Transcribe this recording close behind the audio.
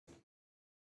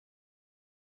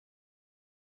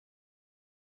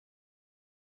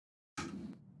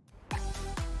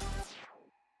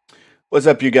What's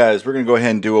up, you guys? We're going to go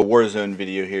ahead and do a Warzone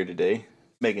video here today.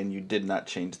 Megan, you did not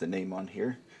change the name on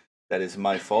here. That is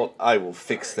my fault. I will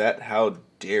fix that. How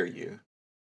dare you?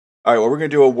 Alright, well, we're going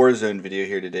to do a Warzone video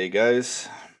here today, guys.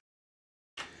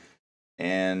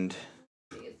 And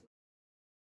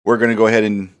we're going to go ahead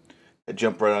and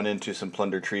jump right on into some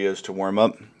Plunder Trios to warm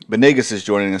up. Banegas is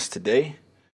joining us today.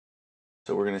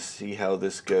 So we're going to see how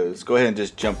this goes. Go ahead and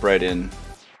just jump right in.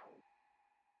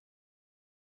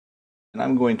 And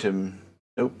I'm going to...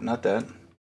 Nope, not that.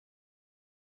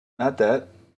 Not that.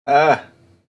 Ah!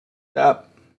 Stop.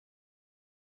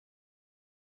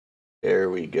 There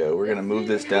we go. We're going to move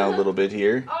this down a little bit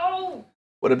here. Oh!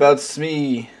 What about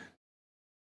Smee?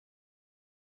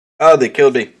 Oh, they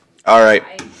killed me. Alright.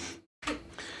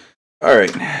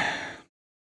 Alright.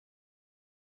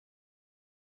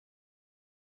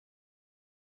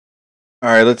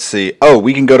 Alright, let's see. Oh,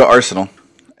 we can go to Arsenal.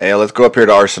 Hey, let's go up here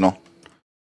to Arsenal.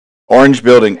 Orange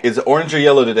building. Is it orange or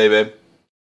yellow today, babe? It's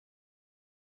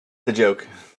a joke.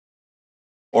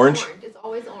 Orange? It's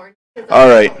always orange.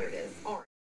 Alright.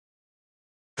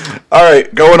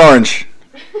 Alright, going orange.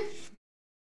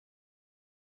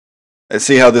 Let's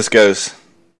see how this goes.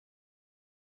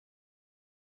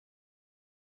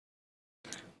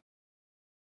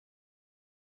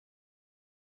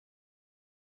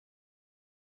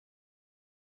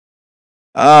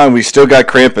 We still got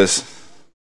Krampus.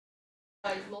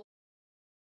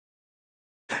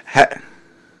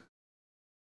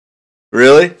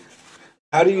 Really?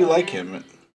 How do you like him?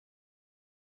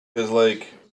 Because, like...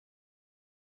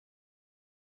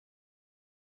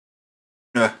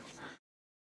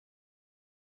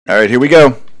 Alright, here we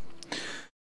go.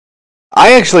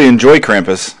 I actually enjoy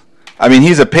Krampus. I mean,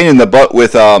 he's a pain in the butt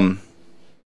with, what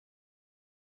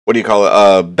do you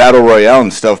call it? Battle Royale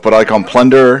and stuff, but I like on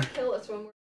Plunder.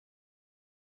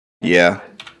 Yeah.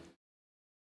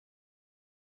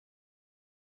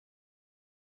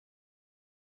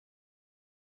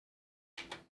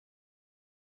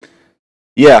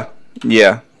 Yeah.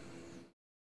 Yeah.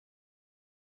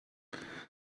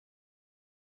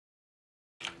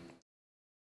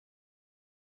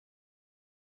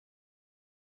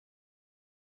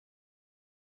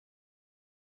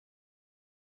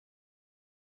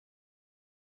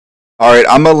 Alright,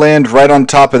 I'm gonna land right on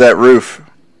top of that roof.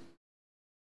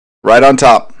 Right on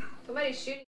top. Somebody's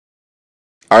shooting.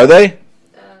 Are they?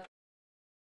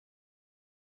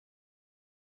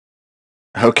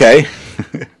 Okay.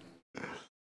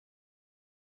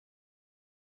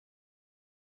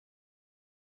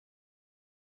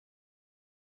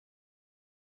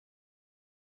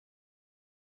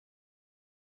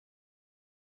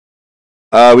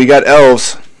 We got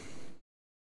elves.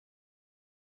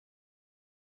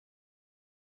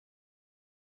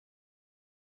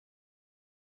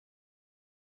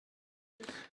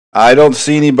 I don't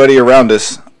see anybody around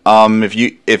us.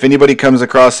 If anybody comes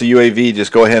across the UAV,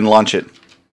 just go ahead and launch it.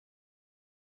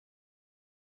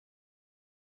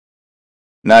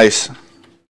 Nice.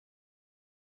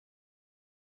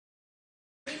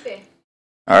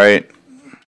 Alright.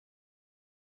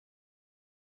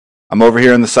 I'm over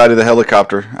here on the side of the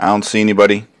helicopter. I don't see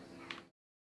anybody.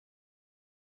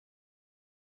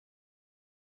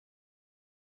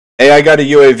 Hey, I got a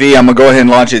UAV. I'm going to go ahead and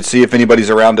launch it, see if anybody's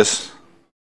around us.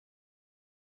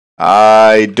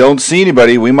 I don't see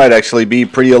anybody. We might actually be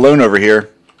pretty alone over here.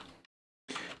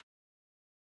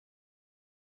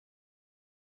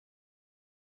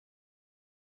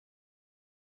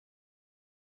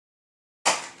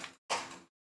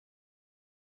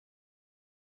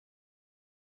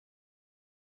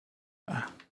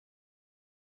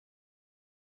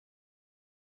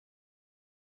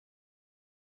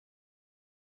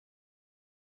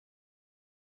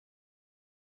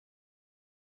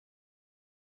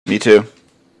 Me too.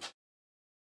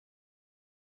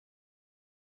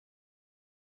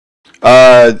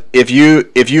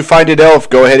 If you find an elf,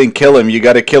 go ahead and kill him. You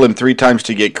got to kill him 3 times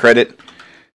to get credit.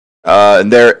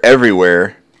 And they're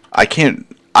everywhere. I can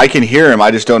hear him.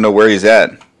 I just don't know where he's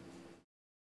at.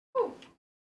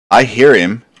 I hear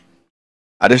him.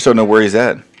 I just don't know where he's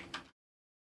at.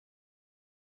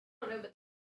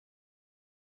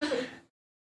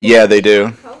 Yeah, they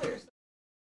do.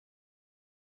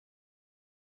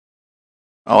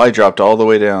 Oh, I dropped all the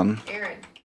way down. Aaron.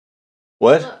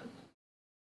 What? Look.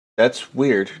 That's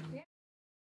weird.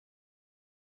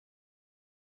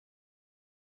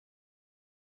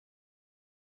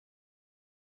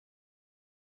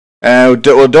 Well,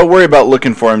 don't worry about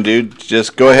looking for him, dude.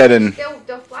 Just go ahead and...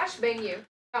 They'll flashbang you.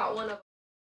 Got one of them.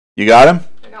 You got him?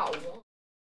 I got one.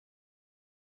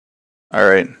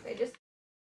 Alright. They just...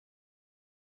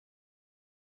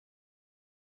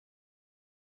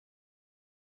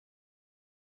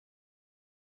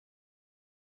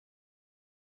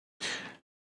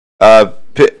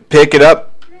 Pick it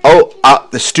up. Oh,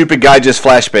 the stupid guy just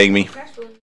flashbanged me. Cash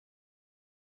balloon.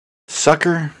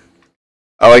 Sucker.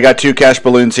 Oh, I got 2 cash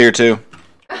balloons here too.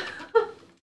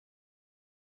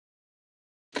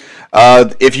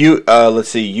 If you, let's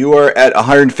see, you are at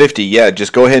 150. Yeah,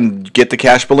 just go ahead and get the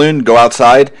cash balloon, go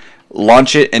outside,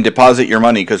 launch it, and deposit your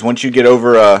money. Because once you get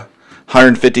over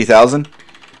 150,000,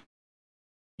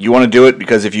 you want to do it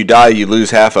because if you die, you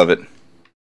lose half of it.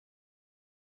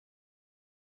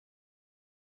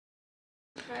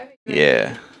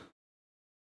 Yeah.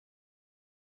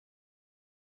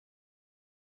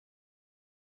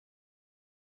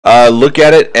 Look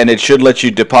at it, and it should let you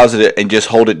deposit it and just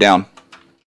hold it down.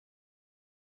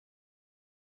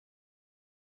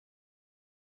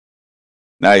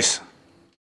 Nice.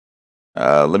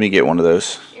 Let me get one of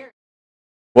those.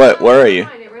 What? Where are you?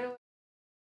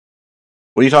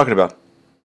 What are you talking about?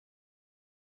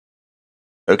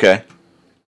 Okay.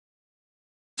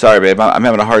 Sorry, babe. I'm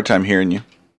having a hard time hearing you.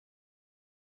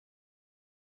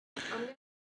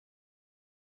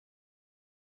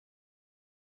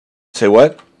 Say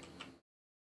what?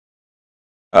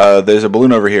 There's a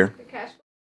balloon over here.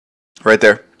 Right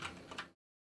there.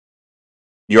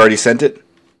 You already sent it?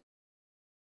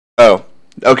 Oh.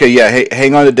 Okay, yeah. Hey,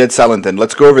 hang on to dead silent then.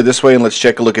 Let's go over this way and let's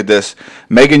check a look at this.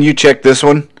 Megan, you check this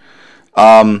one.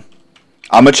 I'm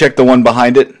gonna check the one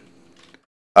behind it.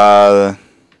 Here,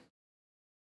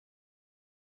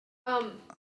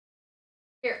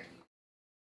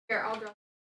 I'll drop.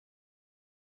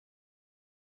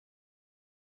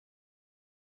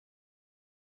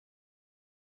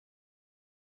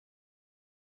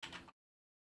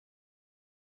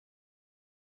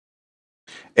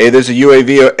 Hey, there's a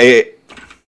UAV. Hey,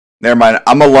 never mind.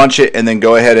 I'm gonna launch it and then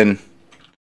go ahead and.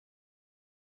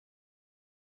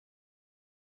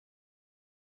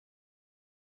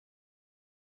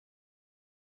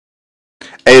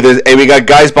 Hey, we got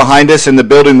guys behind us in the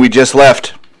building we just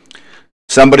left.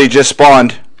 Somebody just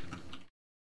spawned.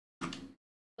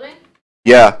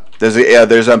 Yeah,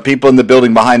 there's people in the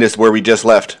building behind us where we just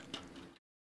left.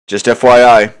 Just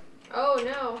FYI. Oh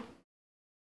no.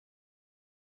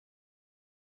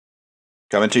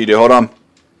 Coming to you, dude. Hold on.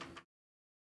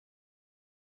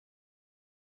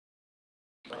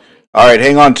 All right,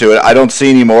 hang on to it. I don't see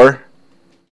any more.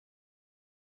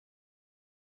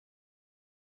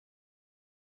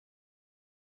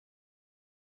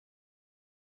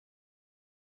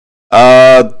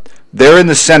 They're in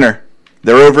the center.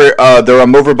 They're over.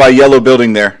 I'm over by yellow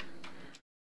building there.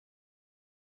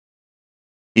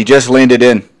 He just landed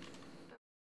in.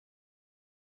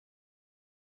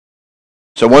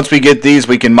 So once we get these,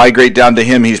 we can migrate down to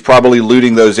him. He's probably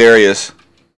looting those areas.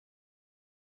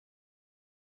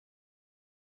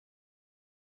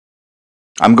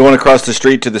 I'm going across the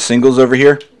street to the singles over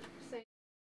here.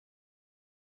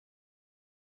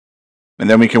 And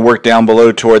then we can work down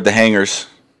below toward the hangars.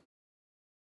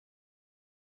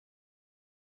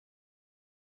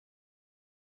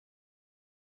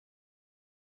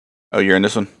 Oh, you're in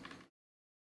this one?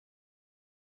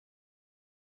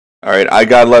 All right, I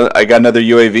got another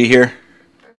UAV here.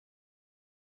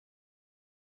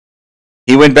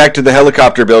 He went back to the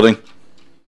helicopter building.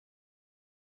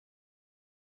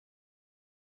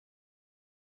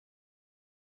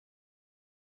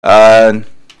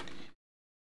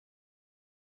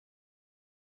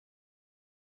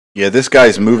 Yeah, this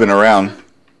guy's moving around.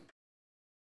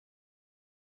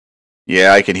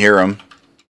 Yeah, I can hear him.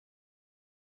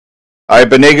 All right,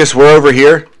 Banegas, we're over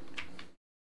here.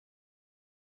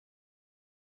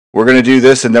 We're going to do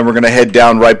this, and then we're going to head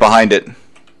down right behind it.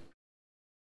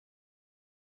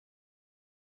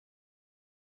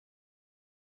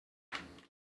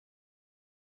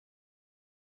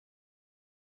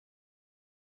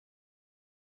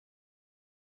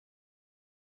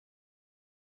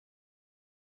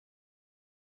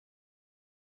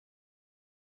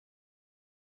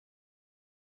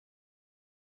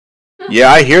 Yeah,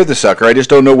 I hear the sucker. I just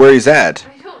don't know where he's at.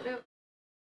 I don't know.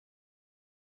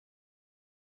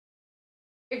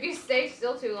 If you stay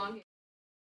still too long here.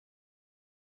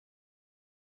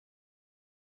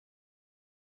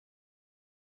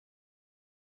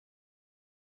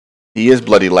 He is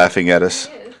bloody laughing at us.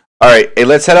 All right, hey,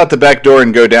 let's head out the back door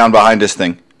and go down behind this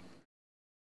thing.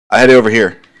 I head over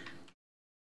here.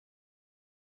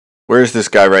 Where's this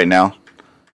guy right now?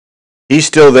 He's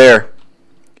still there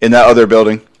in that other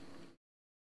building.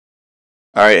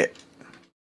 All right.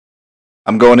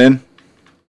 I'm going in.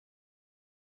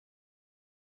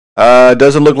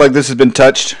 Doesn't look like this has been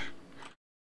touched.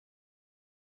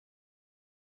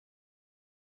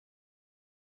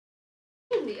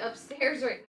 The upstairs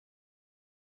right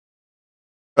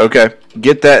now. Okay.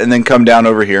 Get that and then come down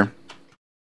over here.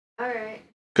 Alright.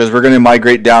 Because we're going to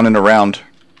migrate down and around.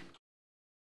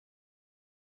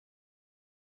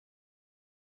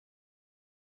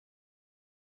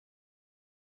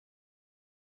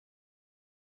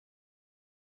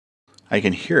 I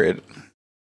can hear it.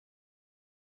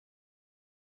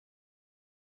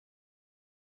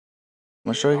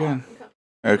 Let's try again.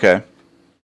 Okay.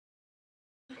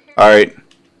 Alright.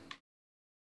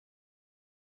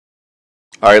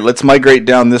 Alright, let's migrate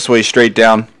down this way, straight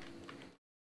down.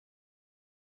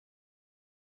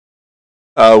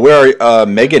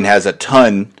 Megan has a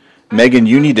ton. Megan,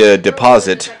 you need to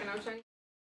deposit.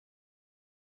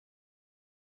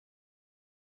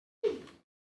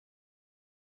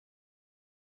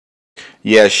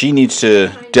 Yeah, she needs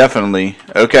to definitely.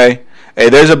 Okay. Hey,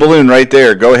 there's a balloon right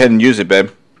there. Go ahead and use it, babe.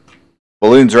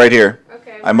 Balloon's right here.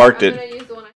 Okay. I marked it.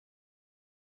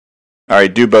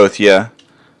 Alright, do both, yeah.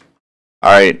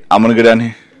 Alright, I'm gonna go down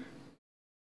here.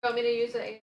 You want me to use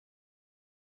it?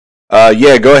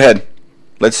 Yeah, go ahead.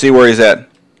 Let's see where he's at.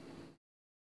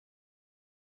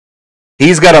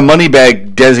 He's got a money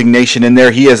bag designation in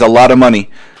there. He has a lot of money.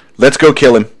 Let's go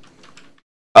kill him.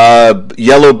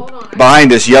 Yellow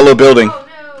behind us, yellow building. Oh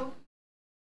no.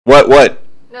 What?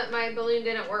 No, my balloon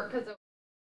didn't work because of...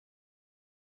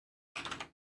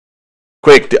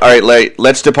 Quick, alright,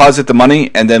 let's deposit the money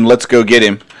and then let's go get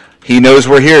him. He knows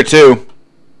we're here too.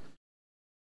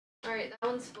 Alright, that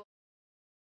one's full.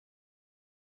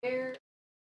 There.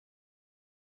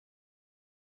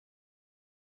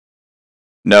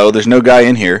 No, there's no guy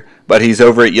in here, but he's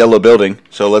over at yellow building,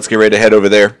 so let's get ready to head over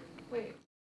there. Wait.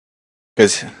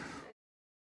 Because...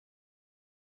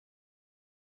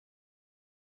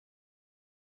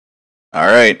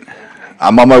 Alright,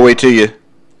 I'm on my way to you.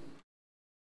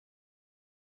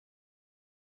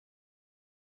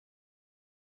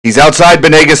 He's outside,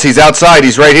 Banegas. He's outside.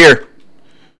 He's right here.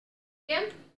 Him?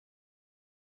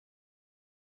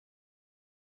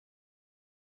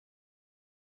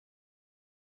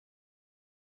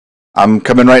 I'm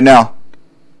coming right now.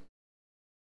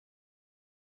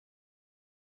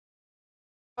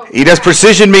 Oh, He does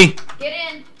precision me. Get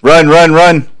in. Run.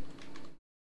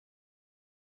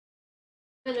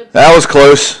 That was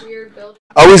close.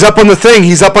 Oh, he's up on the thing.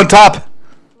 He's up on top.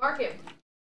 Mark him.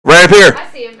 Right up here.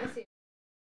 I see him.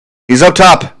 He's up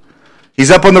top. He's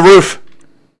up on the roof.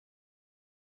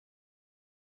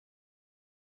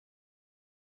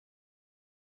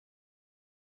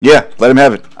 Yeah, let him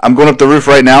have it. I'm going up the roof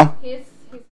right now. He's...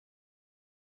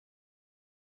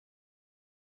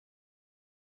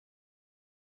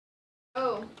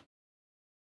 Oh.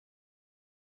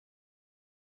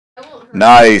 That won't hurt.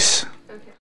 Nice.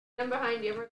 Okay. I'm behind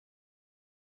you.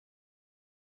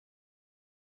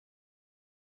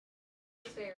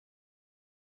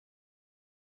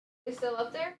 He's still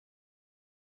up there?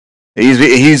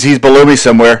 He's below me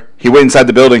somewhere. He went inside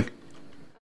the building.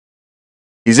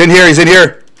 He's in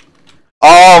here.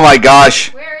 Oh my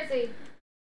gosh. Where is he?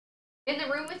 In the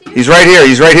room with you? He's right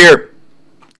here.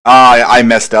 I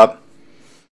messed up.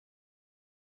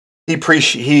 He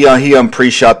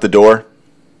pre-shot the door.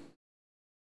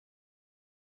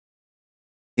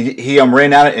 He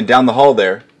ran out and down the hall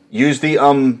there. Use the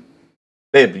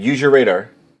babe, use your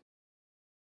radar.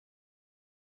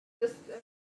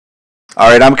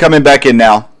 Alright, I'm coming back in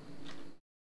now.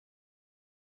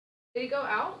 Did he go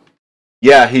out?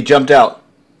 Yeah, he jumped out.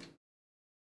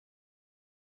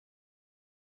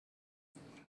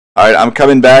 Alright, I'm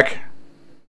coming back.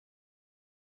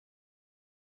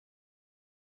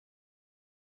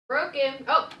 Broke him.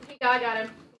 Oh, I got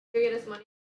him. Go get his money.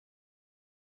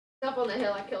 He's up on the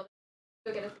hill. I killed him.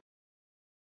 Go get his money.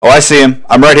 Oh, I see him.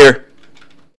 I'm right here.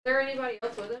 Is there anybody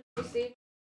else with him? You see?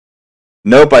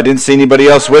 Nope, I didn't see anybody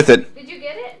else with it. Did you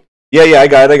get it? Yeah, I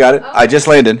got it. Oh. I just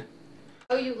landed.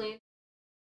 Oh, you landed.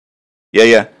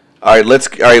 Yeah.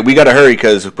 Alright, we gotta hurry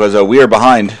because we are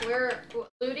behind. We're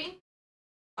looting?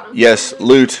 Yes,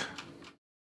 loot.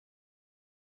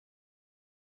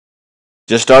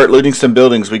 Just start looting some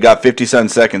buildings. We got 57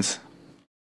 seconds.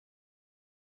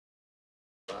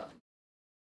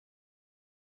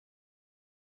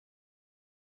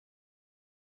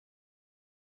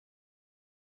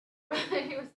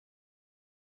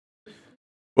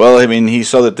 Well, I mean, he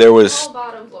saw that there was...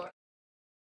 Bottom floor.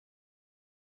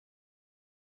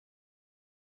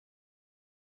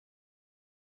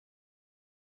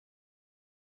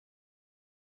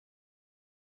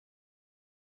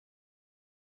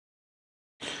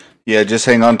 Yeah, just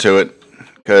hang on to it.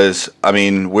 Because, I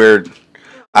mean,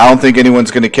 I don't think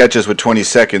anyone's going to catch us with 20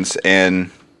 seconds, and...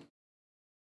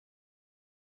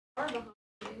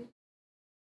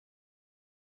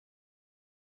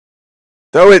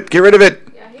 Throw it! Get rid of it!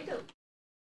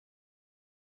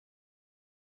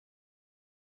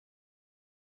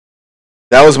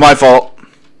 That was my fault.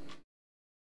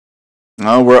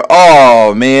 Oh,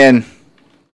 oh man.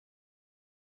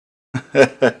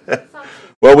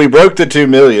 Well, we broke the 2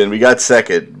 million. We got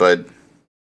second, but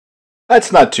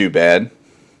that's not too bad.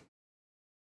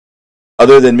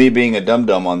 Other than me being a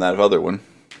dum-dum on that other one.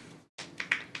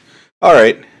 All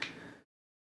right.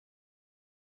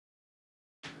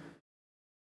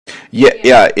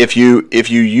 Yeah. If you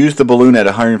use the balloon at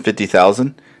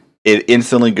 150,000, it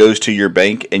instantly goes to your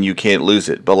bank and you can't lose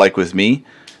it. But like with me,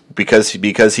 because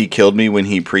he killed me when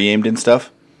he pre-aimed and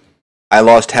stuff, I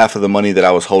lost half of the money that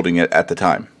I was holding at the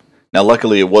time. Now,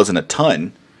 luckily, it wasn't a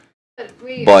ton, but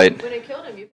when it killed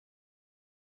him,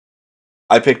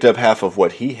 I picked up half of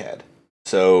what he had.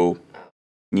 So,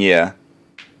 yeah,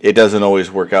 it doesn't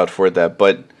always work out for that,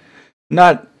 but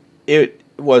it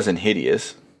wasn't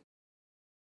hideous.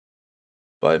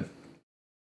 But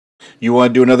you want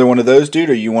to do another one of those, dude,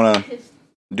 or you want to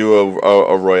do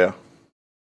a Roya?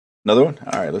 Another one?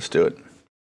 All right, let's do it.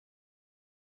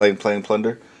 Playing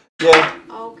Plunder? Yeah.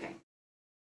 Oh, okay.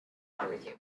 I'm with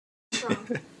you.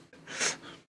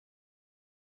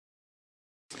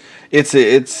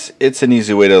 It's an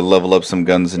easy way to level up some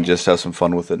guns and just have some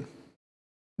fun with it.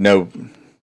 No,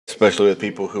 especially with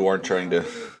people who aren't trying to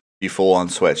be full on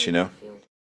sweats, you know.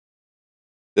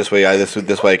 This way I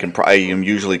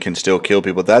usually can still kill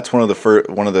people. That's one of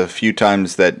the few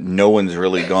times that no one's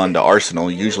really gone to Arsenal.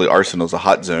 Usually Arsenal's a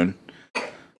hot zone,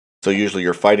 so usually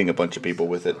you're fighting a bunch of people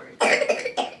with it.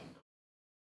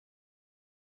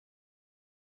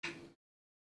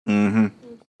 Mm-hmm.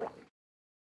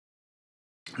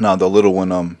 No, the little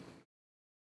one, our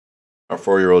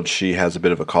 4-year-old, she has a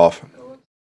bit of a cough.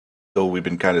 So we've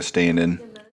been kind of staying in,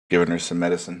 giving her some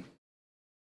medicine.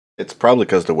 It's probably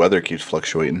because the weather keeps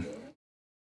fluctuating.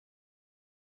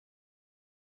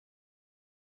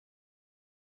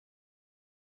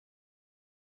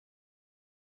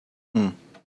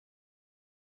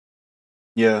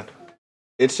 Yeah.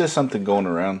 It's just something going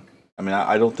around. I mean,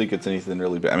 I don't think it's anything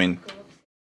really bad. I mean,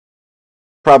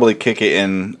 probably kick it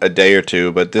in a day or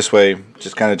two, but this way,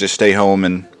 just stay home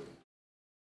and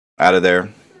out of there.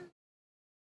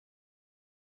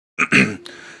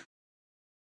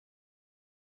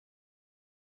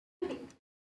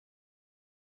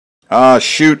 Ah,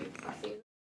 shoot.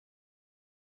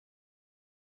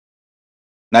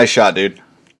 Nice shot, dude.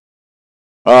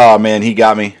 Oh, man, he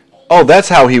got me. Oh, that's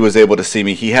how he was able to see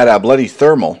me. He had a bloody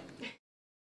thermal.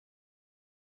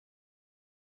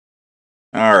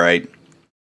 All right.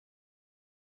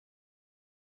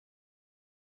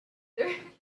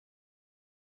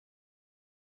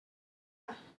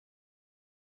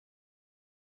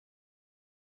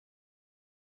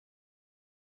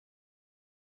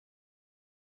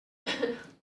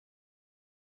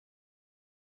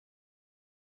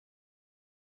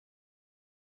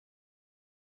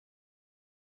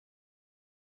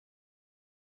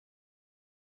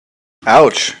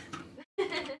 Ouch.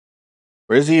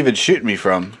 Where's he even shooting me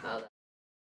from?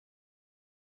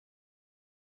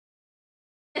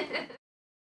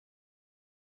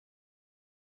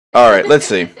 Alright, let's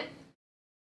see.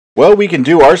 Well, we can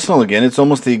do Arsenal again. It's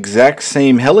almost the exact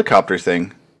same helicopter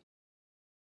thing.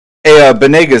 Hey,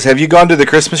 Banegas, have you gone to the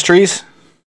Christmas trees?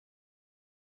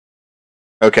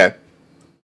 Okay.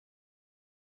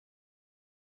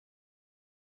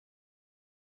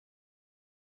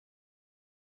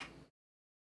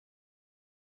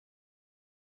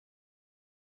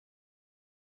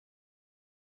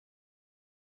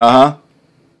 Uh-huh.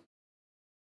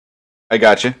 I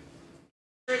got you.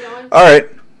 Alright.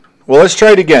 Well, let's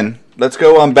try it again. Let's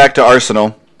go back to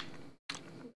Arsenal.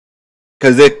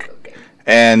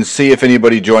 And see if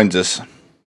anybody joins us.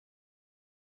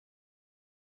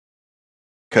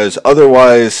 Because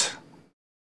otherwise...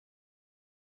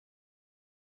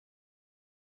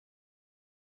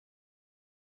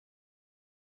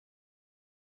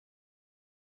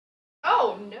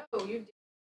 Oh, no. You did.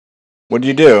 What'd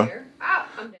you do? Oh,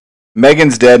 I'm dead.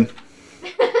 Megan's dead.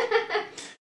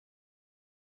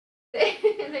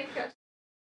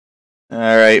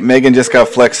 Alright, Megan just got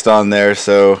flexed on there,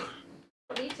 so...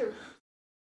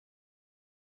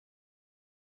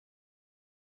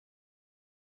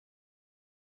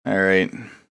 Alright.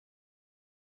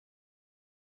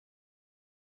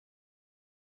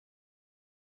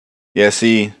 Yeah,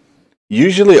 see,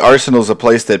 usually Arsenal's a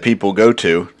place that people go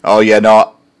to. Oh yeah,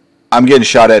 no, I'm getting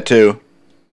shot at too.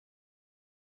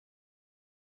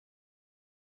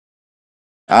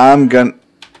 I'm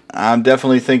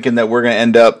definitely thinking that we're gonna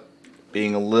end up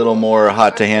being a little more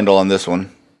hot to handle on this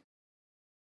one.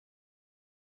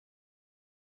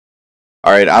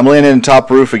 Alright, I'm landing in top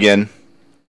roof again.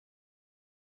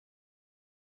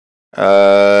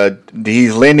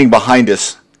 He's landing behind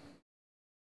us.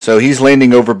 So he's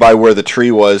landing over by where the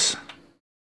tree was.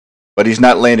 But he's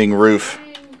not landing roof.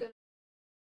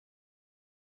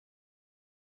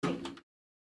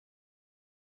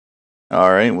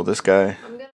 Alright, well this guy...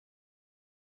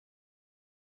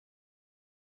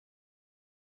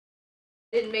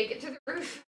 Didn't make it to the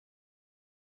roof.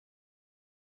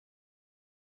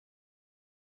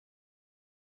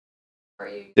 Are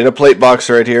you? Did a plate box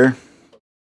right here.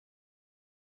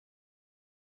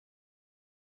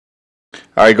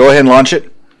 Alright, go ahead and launch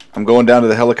it. I'm going down to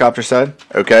the helicopter side.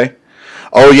 Okay.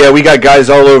 Oh yeah, we got guys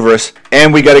all over us.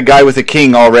 And we got a guy with a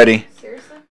king already.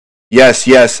 Seriously? Yes,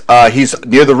 yes. He's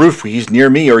near the roof. He's near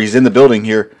me, or he's in the building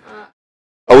here.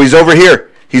 Oh, he's over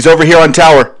here. He's over here on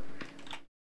tower.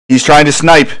 He's trying to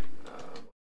snipe.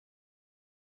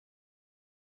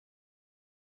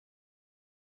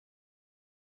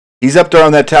 He's up there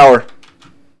on that tower.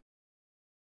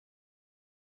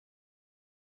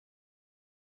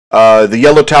 The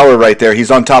yellow tower right there. He's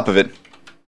on top of it.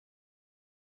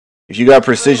 If you got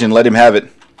precision, let him have it.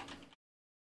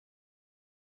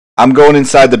 I'm going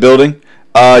inside the building.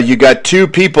 You got 2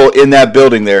 people in that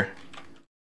building there.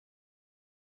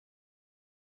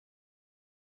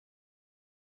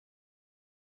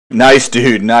 Nice,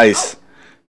 dude. Nice.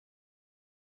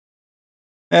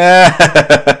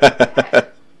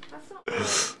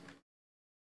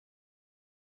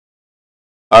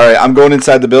 Alright, I'm going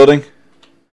inside the building.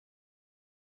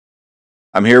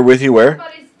 I'm here with you. Where?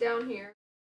 Somebody's down here.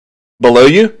 Below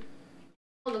you?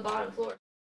 On the bottom floor.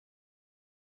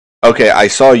 Okay, I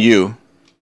saw you.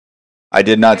 I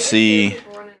did not see...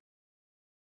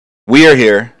 We are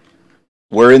here.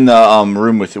 We're in the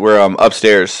room with... We're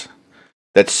upstairs.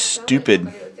 That's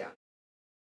stupid.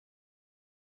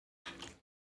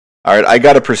 Alright, I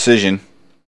got a precision.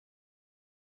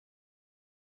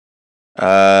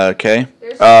 Okay.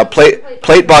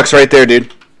 Plate box right there,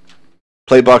 dude.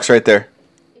 Plate box right there.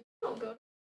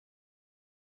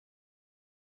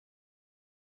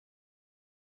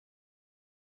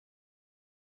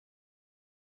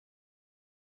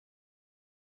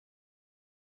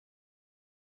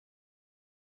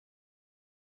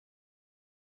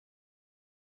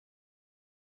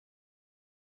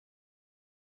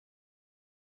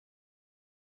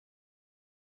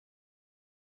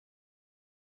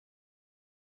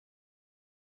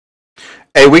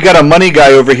 Hey, we got a money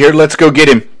guy over here. Let's go get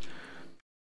him.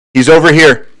 He's over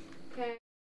here. Okay.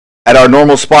 At our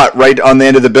normal spot, right on the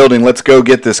end of the building. Let's go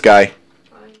get this guy.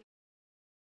 Fine.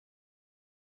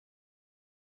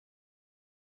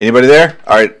 Anybody there?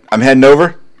 Alright, I'm heading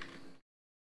over.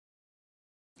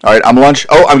 Alright, I'm lunch.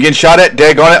 Oh, I'm getting shot at.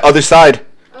 Dag on it, other side.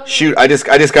 Oh, Shoot, I just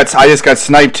got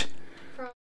sniped.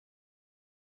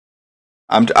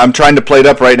 I'm trying to plate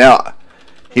up right now.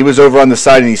 He was over on the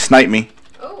side and he sniped me.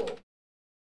 Oh.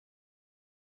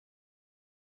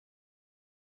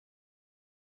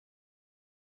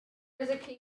 There's a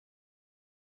key.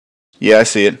 Yeah, I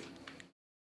see it.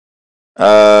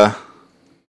 Alright,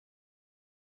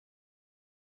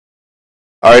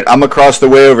 I'm across the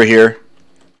way over here.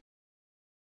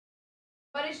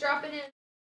 Somebody's dropping in.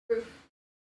 Roof.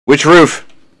 Which roof?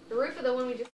 The roof of the one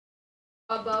we just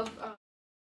above.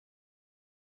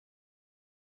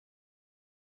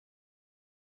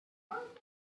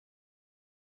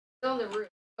 It's on the roof.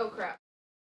 Oh crap.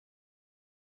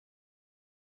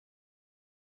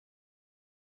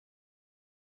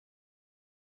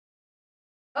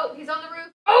 Oh, he's on the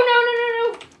roof.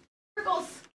 Oh no!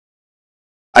 Circles.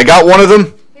 I got one of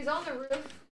them. He's on the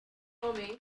roof. Oh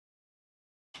me.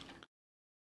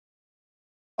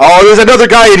 Oh, there's another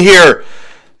guy in here.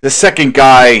 The second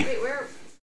guy. Wait, where?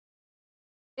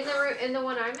 In the room, in the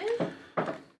one I'm in?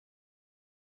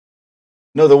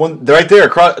 No, the one right there.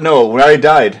 Across. No, when I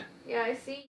died. Yeah, I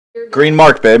see. You're Green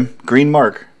mark, babe. Green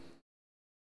mark.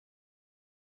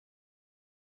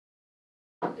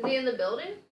 Is he in the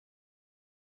building?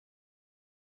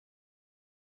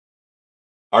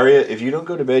 Arya, if you don't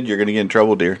go to bed, you're gonna get in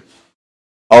trouble, dear.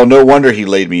 Oh, no wonder he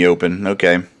laid me open.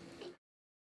 Okay.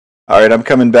 Alright, I'm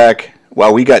coming back.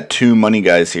 Wow, we got 2 money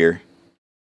guys here.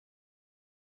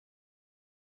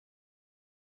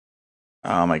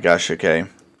 Oh my gosh, okay.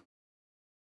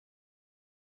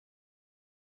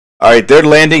 Alright, they're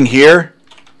landing here.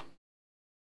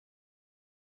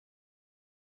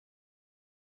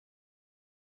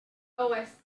 Oh, I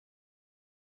see.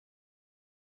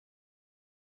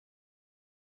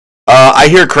 I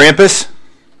hear Krampus.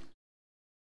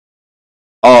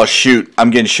 Oh shoot, I'm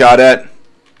getting shot at.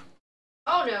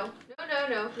 Oh no.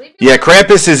 No. Leave me Yeah, alone.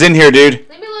 Krampus is in here, dude. Leave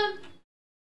me alone.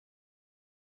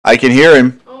 I can hear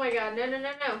him. Oh my god,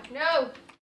 no.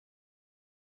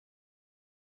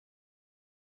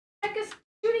 heck is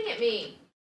shooting at me?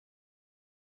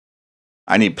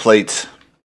 I need plates.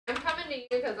 I'm coming to you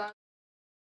because I'm.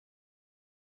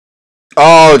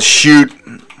 Oh, shoot.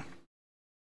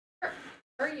 Where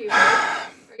are you? Are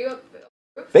you up?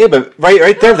 Babe,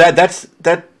 right there. That's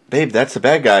babe, that's the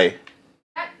bad guy.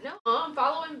 No, I'm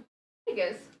following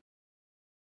Vegas.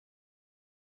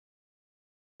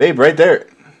 Babe, right there.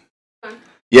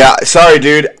 Yeah, sorry,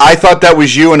 dude. I thought that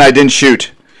was you and I didn't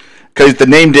shoot. Because the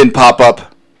name didn't pop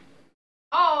up.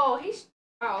 Oh, he's.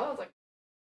 Oh, I was like.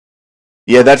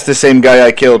 Yeah, that's the same guy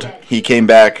I killed. He came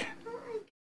back.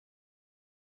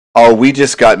 Oh, we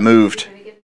just got moved.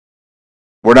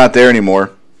 We're not there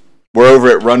anymore. We're over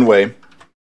at Runway.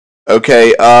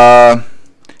 Okay,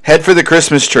 head for the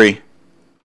Christmas tree.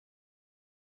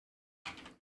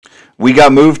 We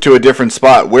got moved to a different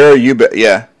spot. Where are you?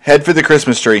 Yeah, head for the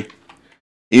Christmas tree.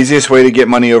 Easiest way to get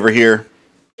money over here.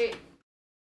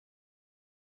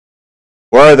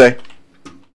 Where are they?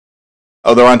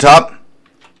 Oh, they're on top?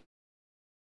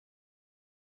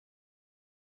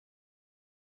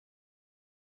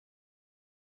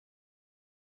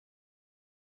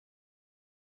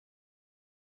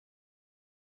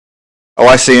 Oh,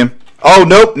 I see him. Oh,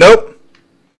 nope.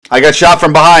 I got shot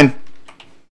from behind.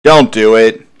 Don't do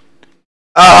it.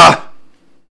 Ah!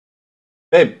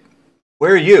 Babe,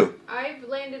 where are you? I've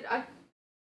landed.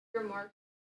 Your mark.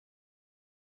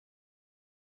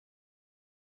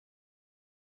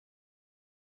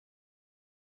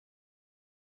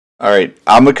 All right,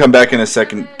 I'm gonna come back in a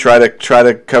second. Try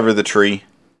to cover the tree.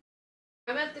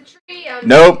 I'm at the tree. I'm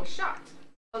Nope. Shot.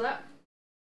 Oh, that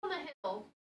on the hill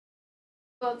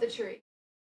above the tree.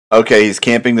 Okay, he's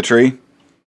camping the tree.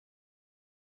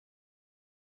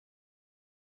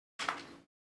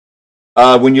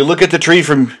 When you look at the tree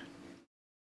from...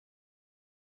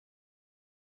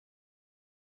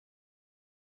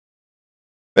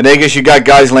 Banegas, you got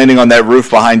guys landing on that roof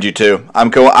behind you too.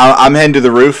 I'm heading to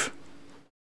the roof.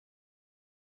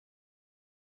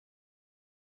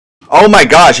 Oh my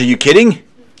gosh, are you kidding?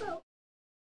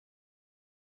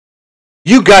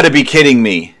 You gotta be kidding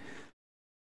me.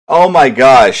 Oh my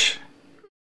gosh.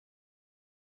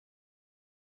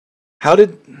 How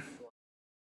did...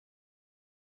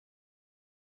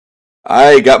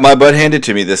 I got my butt handed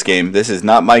to me this game. This is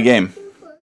not my game.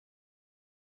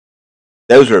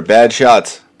 Those were bad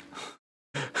shots.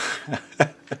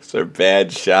 Those are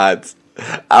bad shots.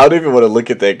 I don't even want to look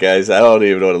at that, guys. I don't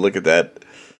even want to look at that.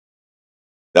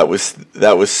 That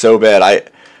was so bad.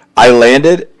 I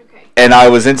landed, okay, and I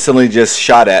was instantly just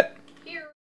shot at.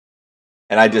 Here.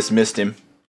 And I just missed him.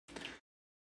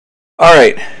 All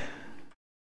right.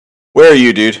 Where are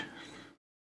you, dude?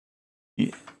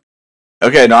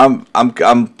 Okay, no,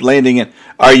 I'm landing in.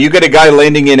 Are you got a guy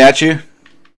landing in at you?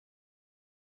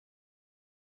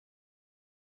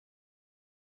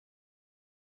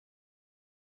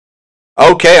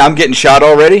 Okay, I'm getting shot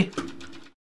already.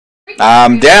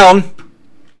 I'm down.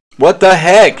 What the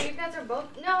heck? You guys are both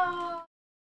no.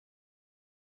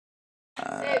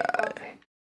 Okay.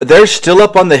 They're still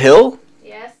up on the hill?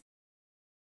 Yes.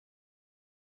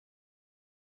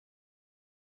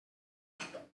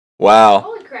 Wow.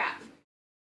 Holy crap.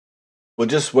 Well,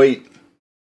 just wait.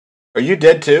 Are you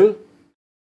dead too?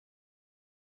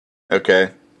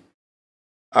 Okay.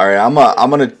 All right, I'm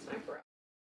gonna.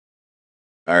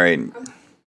 All right.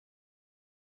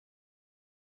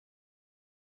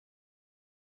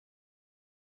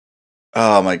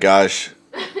 Oh my gosh.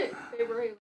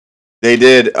 They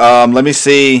did. Let me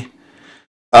see.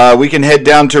 We can head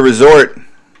down to resort.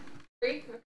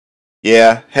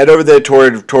 Yeah, head over there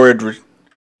toward.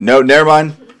 No, never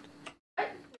mind.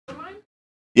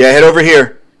 Yeah, head over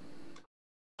here.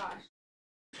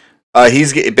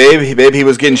 Babe, he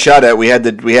was getting shot at. We had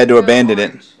to abandon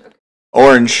it.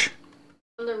 Orange.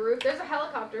 On the roof, there's a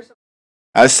helicopter.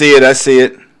 I see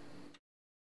it.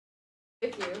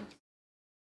 With you.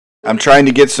 I'm trying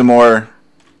to get some more.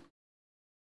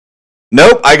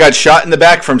 Nope, I got shot in the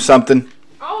back from something.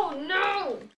 Oh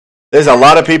no! There's a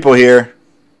lot of people here.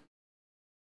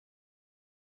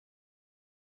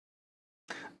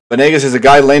 Banegas, is a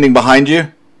guy landing behind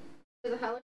you? There's a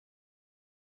helicopter.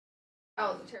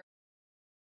 Oh, it's terrible.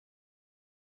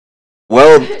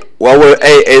 Well,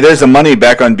 hey, there's a money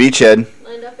back on Beachhead.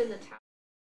 Land up in the tower.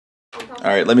 All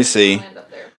right, let me see. Land up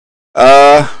there.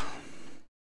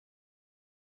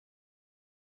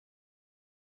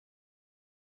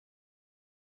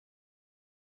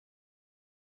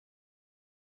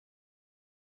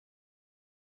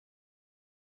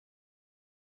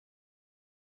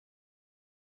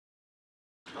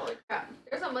 Holy crap.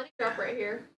 There's a money drop right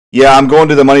here. Yeah, I'm going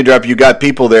to the money drop. You got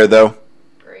people there, though.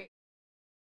 Great.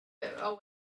 Oh.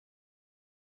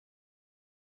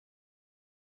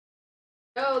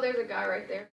 a guy right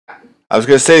there. I was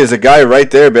going to say, there's a guy right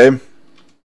there, babe.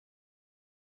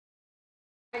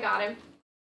 I got him.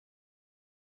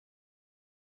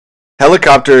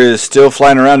 Helicopter is still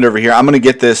flying around over here. I'm going to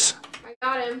get this. I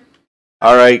got him.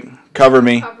 All right, cover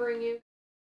me. Covering you.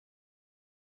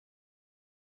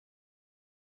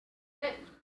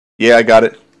 Yeah, I got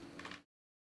it.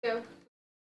 Go.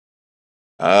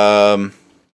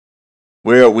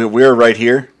 We're right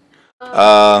here.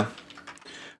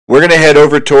 We're going to head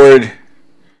over toward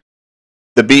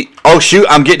the beat. Oh, shoot,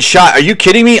 I'm getting shot. Are you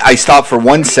kidding me? I stopped for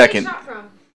 1 second. Where did you get shot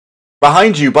from?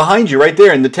 Behind you, right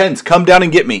there in the tents. Come down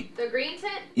and get me. The green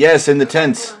tent? Yes, in the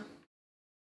tents.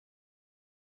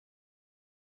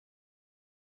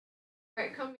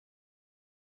 Alright, come.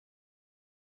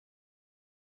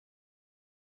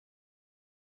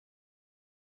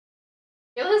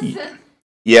 Listen.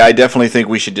 Yeah, I definitely think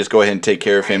we should just go ahead and take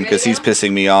care of him because he's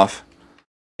pissing me off.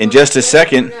 In just a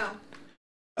second.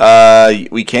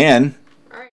 We can.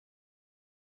 Alright.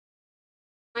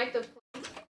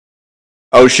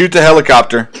 Oh, shoot the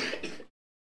helicopter.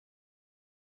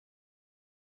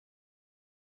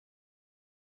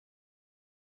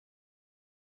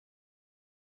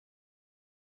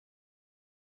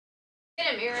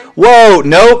 Get him, Aaron. Whoa,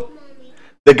 nope.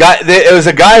 It was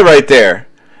a guy right there.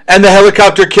 And the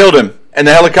helicopter killed him. And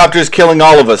the helicopter is killing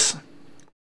all of us.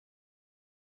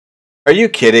 Are you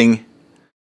kidding?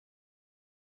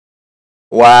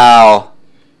 Wow.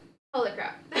 Holy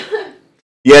crap.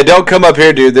 Yeah, don't come up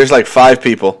here, dude. There's like 5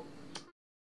 people.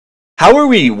 How are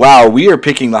we? Wow, we are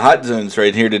picking the hot zones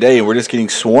right here today, and we're just getting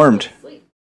swarmed.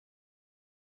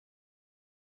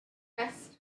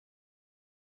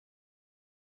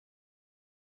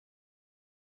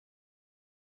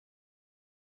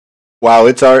 Wow,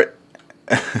 it's our...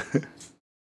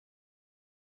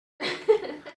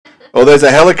 Oh, there's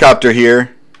a helicopter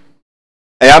here.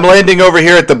 Hey, I'm landing over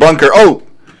here at the bunker. Oh!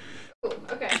 Ooh,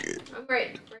 okay, I'm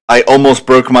right. I almost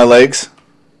broke my legs.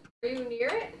 Are you near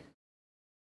it?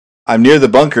 I'm near the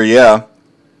bunker, yeah.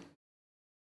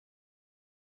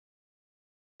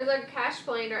 There's a cash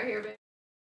plane right here, babe.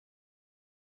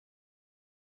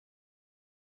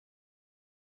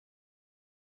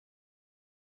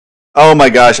 Oh my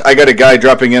gosh, I got a guy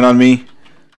dropping in on me.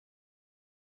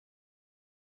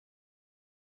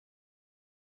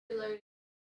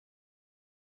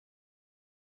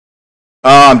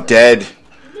 Oh, I'm dead.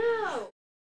 No.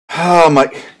 Oh my...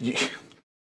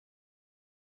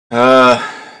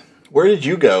 where did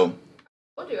you go?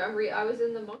 I told you, I was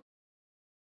in the bunker.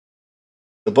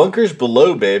 The bunker's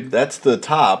below, babe. That's the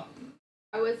top.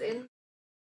 I was in...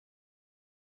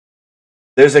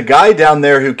 There's a guy down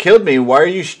there who killed me. Why are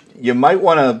you... You might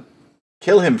want to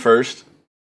kill him first.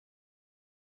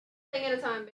 Thing at a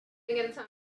time, babe. Thing at a time.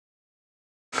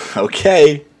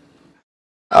 Okay.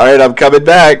 Alright, I'm coming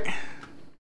back.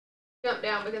 Jump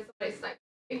down because somebody sniped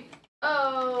me.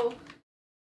 Oh.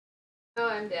 Oh,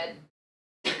 I'm dead.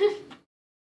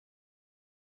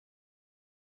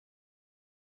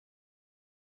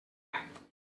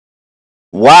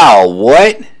 Wow,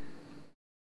 what?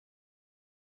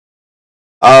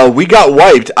 We got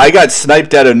wiped. I got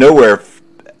sniped out of nowhere.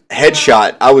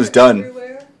 Headshot. I was done.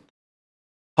 Everywhere.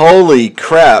 Holy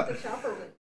crap.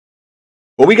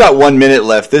 Well, we got 1 minute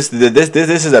left. This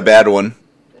is a bad one.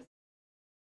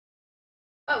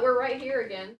 But we're right here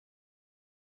again.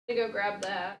 To go grab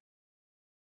that.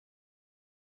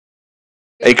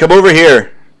 Hey, come over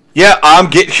here. Yeah, I'm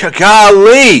getting...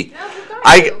 Golly!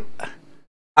 No,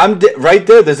 I'm right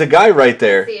there. There's a guy right I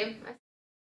there. see him.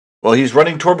 Well, he's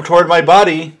running toward my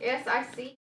body. Yes, I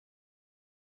see.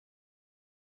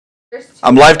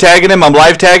 I'm live tagging him. I'm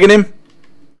live tagging him.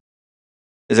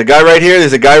 There's a guy right here.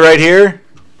 There's a guy right here.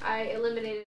 I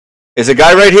eliminated. There's a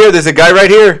guy right here. There's a guy right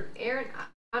here. Aaron,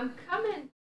 I'm coming.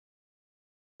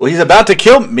 Well, he's about to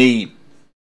kill me.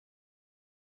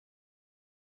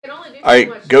 I can only do so All right,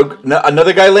 much go. damage. No,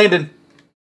 another guy landed.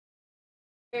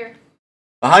 Here.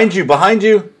 Behind you. Behind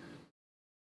you.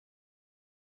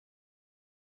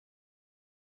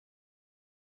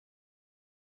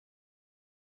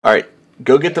 All right,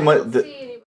 go get the money.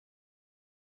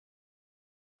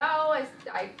 Oh,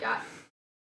 I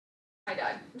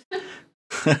died.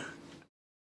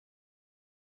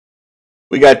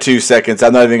 We got 2 seconds.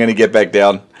 I'm not even going to get back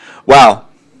down. Wow.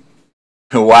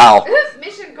 Wow.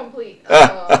 Mission complete.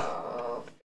 Oh.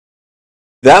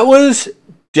 That was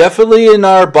definitely in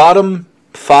our bottom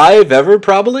 5 ever,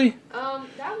 probably.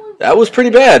 That was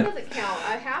pretty bad. That doesn't count.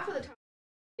 Half of the time,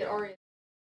 I get already.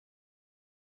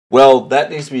 Well, that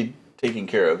needs to be taken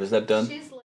care of. Is that done?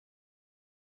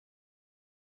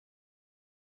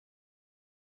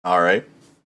 All right.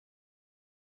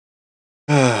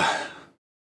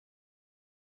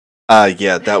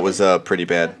 Yeah, that was pretty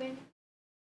bad.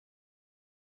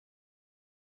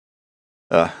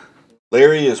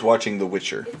 Larry is watching The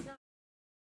Witcher.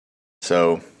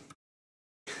 So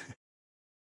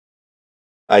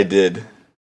I did.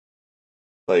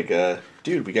 Like,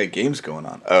 dude, we got games going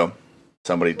on. Oh,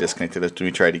 somebody disconnected us. Let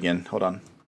me try it again. Hold on.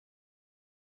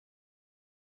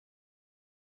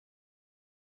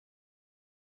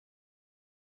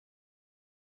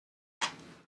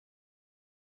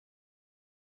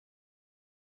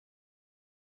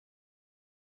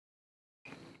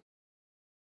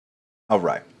 All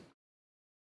right.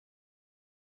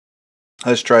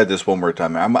 Let's try this one more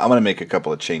time. I'm going to make a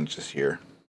couple of changes here.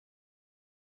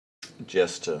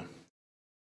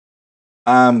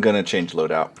 I'm going to change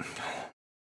loadout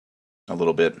a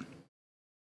little bit.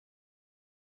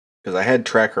 Because I had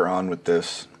Tracker on with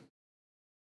this.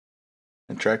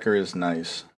 And Tracker is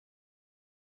nice.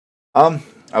 I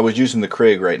was using the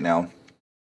Krieg right now.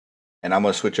 And I'm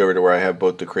going to switch over to where I have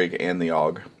both the Krieg and the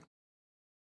AUG.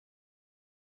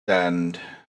 And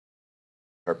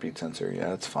heartbeat sensor, yeah,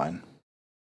 that's fine.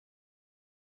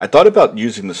 I thought about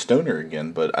using the Stoner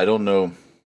again, but I don't know.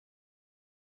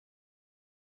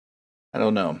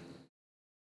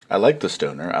 I like the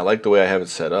Stoner. I like the way I have it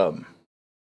set up.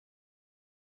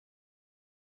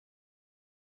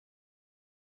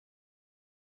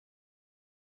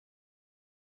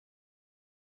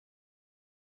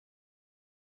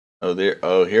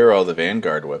 Oh, here are all the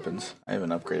Vanguard weapons. I haven't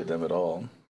upgraded them at all.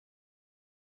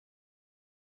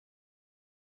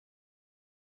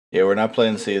 Yeah, we're not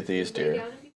playing Sea of Thieves here.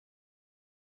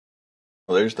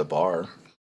 Well, there's the bar.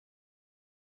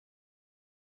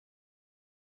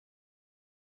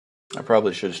 I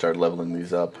probably should start leveling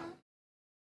these up.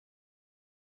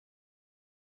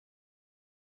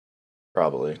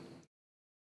 Probably.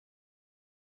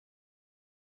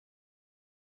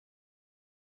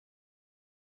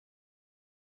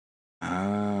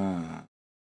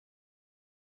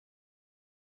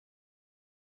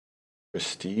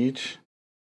 Prestige?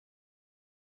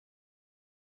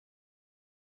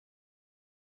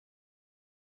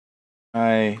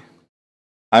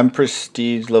 I'm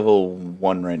Prestige level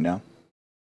 1 right now.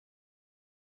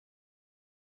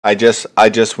 I just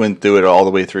went through it all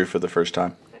the way through for the first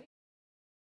time.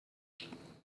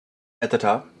 At the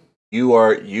top, you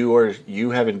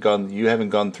haven't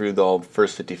gone through the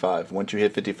first 55. Once you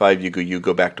hit 55, you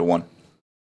go back to 1.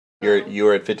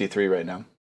 You're at 53 right now.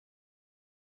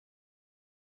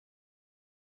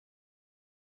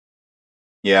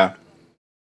 Yeah.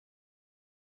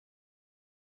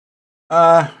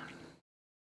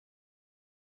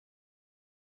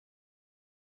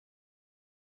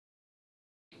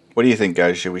 What do you think,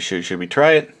 guys? Should we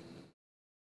try it?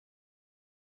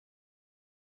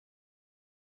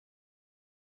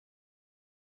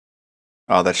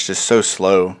 Oh, that's just so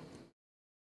slow.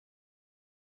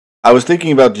 I was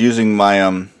thinking about using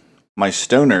my my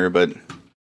Stoner, but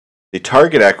the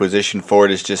target acquisition for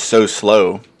it is just so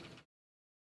slow.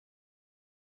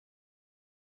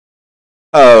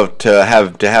 Oh, to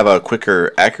have a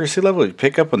quicker accuracy level, you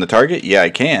pick up on the target? Yeah, I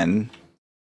can.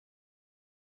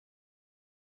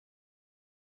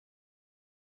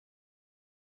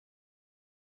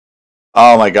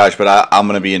 Oh my gosh, but I'm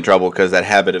gonna be in trouble because that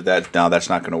habit of that. No, that's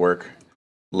not gonna work.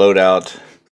 Loadout.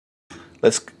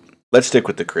 Let's stick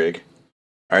with the Krieg.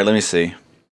 All right, let me see.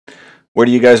 Where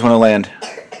do you guys want to land?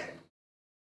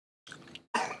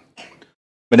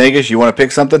 Banegas, you want to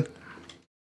pick something?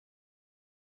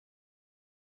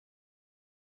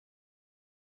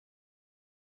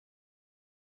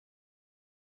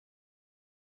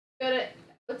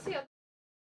 Let's see.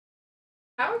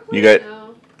 Power plant? You got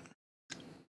No.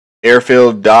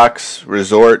 Airfield, docks,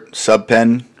 resort,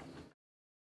 subpen.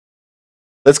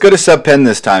 Let's go to subpen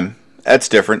this time. That's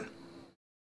different.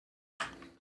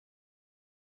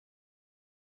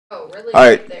 Oh, really? All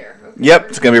right. There. Okay. Yep,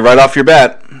 it's gonna be right off your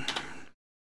bat.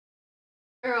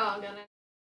 We're all gonna.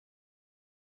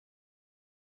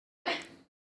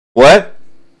 What?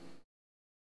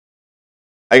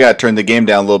 I gotta turn the game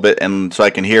down a little bit, and so I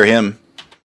can hear him.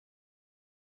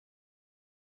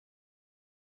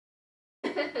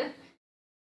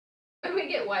 When we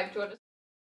get wiped, we'll just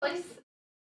place.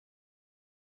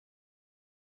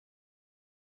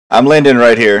 I'm landing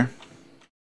right here.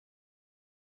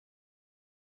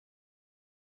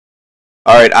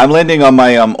 All right, I'm landing on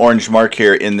my orange mark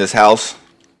here in this house.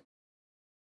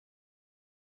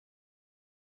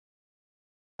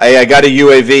 I got a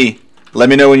UAV. Let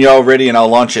me know when you're all ready, and I'll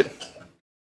launch it.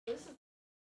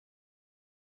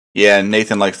 Yeah,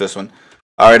 Nathan likes this one.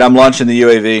 All right, I'm launching the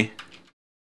UAV.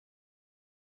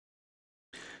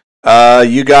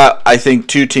 You got, I think,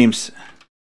 2 teams.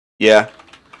 Yeah.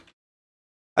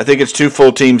 I think it's 2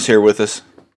 full teams here with us.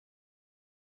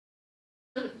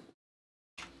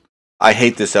 I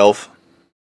hate this elf.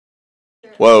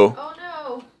 Whoa. Oh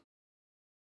no.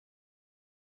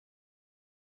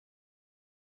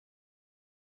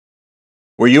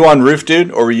 Were you on roof,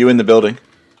 dude, or were you in the building?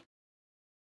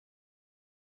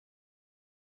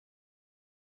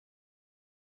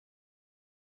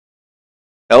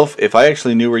 Elf, if I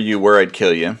actually knew where you were, I'd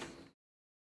kill you.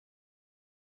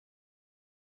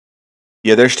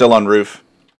 Yeah, they're still on roof.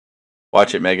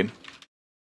 Watch it, Megan.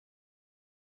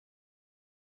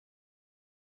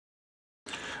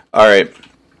 Alright.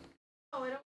 Oh, I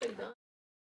don't think that.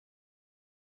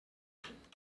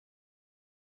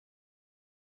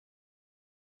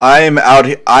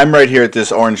 I'm right here at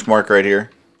this orange mark right here.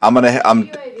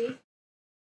 UAV.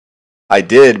 I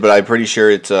did, but I'm pretty sure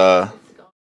it's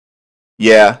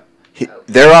yeah. Oh.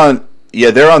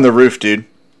 They're on the roof, dude.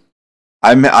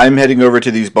 I'm heading over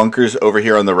to these bunkers over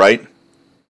here on the right.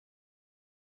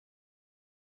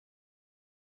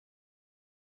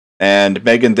 And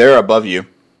Megan, they're above you.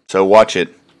 So watch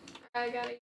it. I got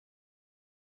it.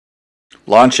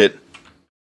 Launch it.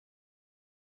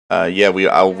 Yeah,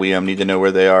 we need to know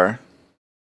where they are.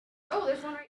 Oh, there's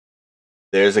one right.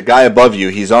 There's a guy above you.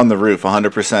 He's on the roof,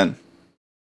 100%.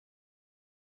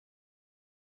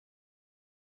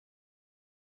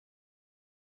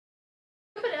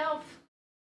 Stupid elf.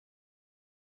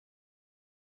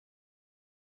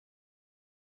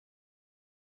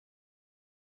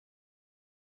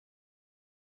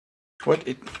 What?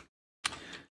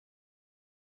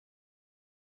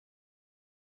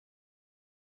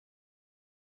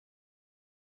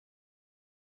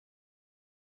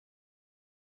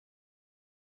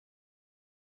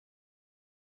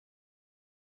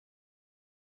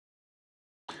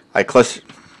 I cluster.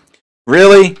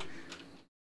 Really?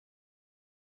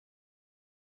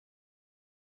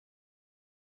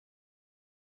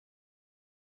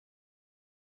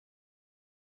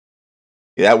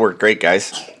 Yeah, that worked great,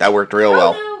 guys. That worked real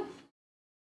well. No.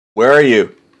 Where are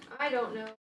you? I don't know.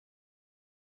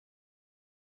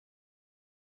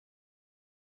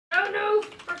 Oh no,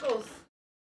 sparkles.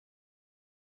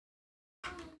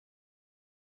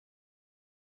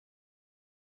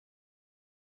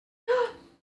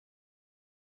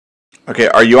 Okay,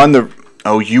 are you on the...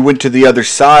 Oh, you went to the other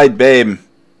side, babe.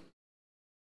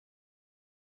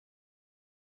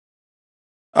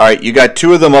 Alright, you got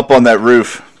 2 of them up on that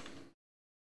roof.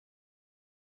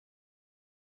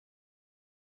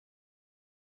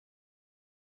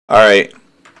 Alright.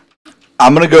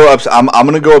 I'm gonna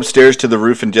go upstairs to the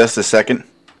roof in just a second.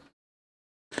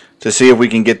 To see if we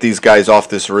can get these guys off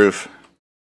this roof.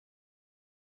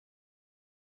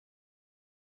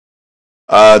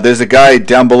 There's a guy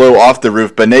down below off the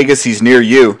roof. Banegas, he's near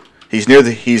you. He's near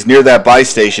that buy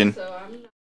station. So I'm not...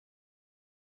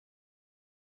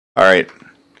 Alright.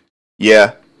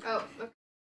 Yeah. Oh, okay.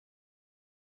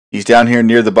 He's down here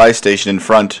near the buy station in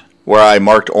front, where I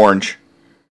marked orange.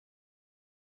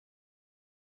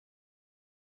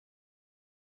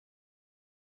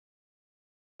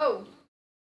 Oh.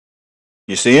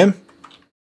 You see him?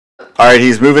 Alright,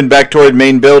 he's moving back toward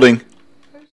main building.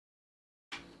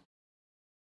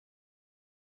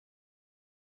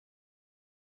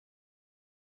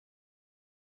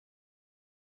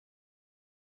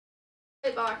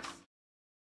 Box.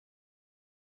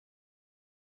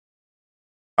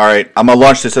 Alright, I'm gonna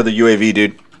launch this other UAV,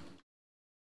 dude.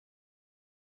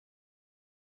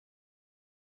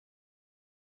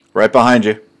 Right behind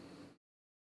you.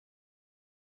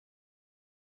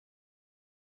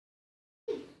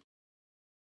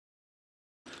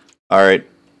 Alright.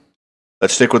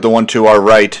 Let's stick with the one to our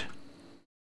right.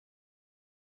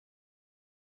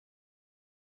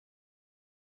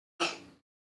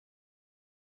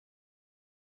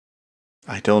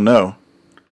 I don't know.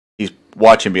 He's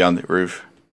watching me on the roof.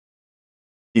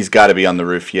 He's got to be on the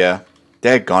roof, yeah.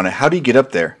 Daggone it. How do you get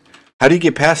up there? How do you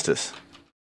get past us?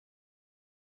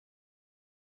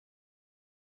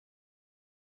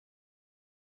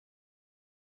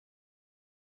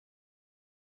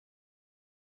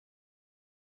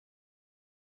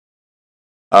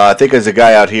 I think there's a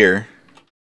guy out here.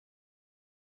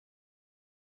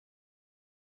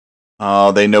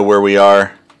 Oh, they know where we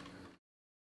are.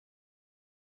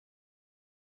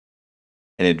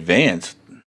 In advance.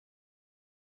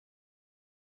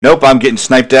 Nope, I'm getting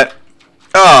sniped at.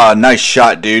 Ah, oh, nice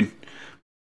shot, dude.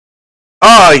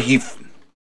 Ah, he...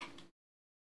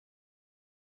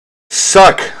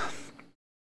 Suck.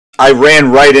 I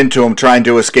ran right into him trying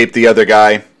to escape the other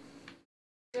guy.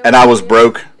 And I was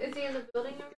broke. Is he in the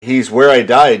building? He's where I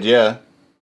died, yeah.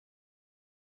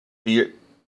 You're...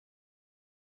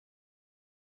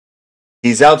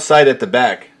 He's outside at the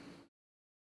back.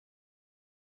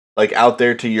 Like out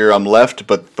there to your left,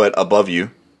 but above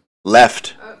you.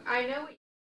 Left. I know.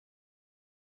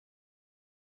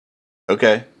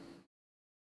 Okay.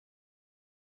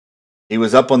 He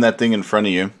was up on that thing in front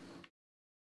of you.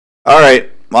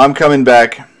 Alright, well, I'm coming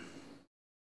back.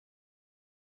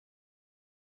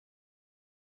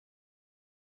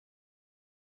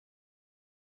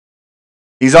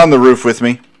 He's on the roof with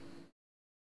me.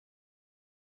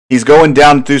 He's going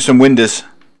down through some windows.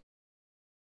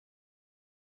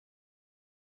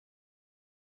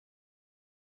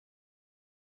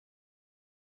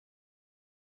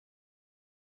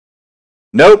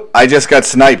 Nope, I just got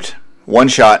sniped. One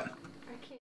shot.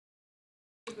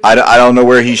 I don't know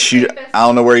where he's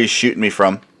shooting me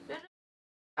from.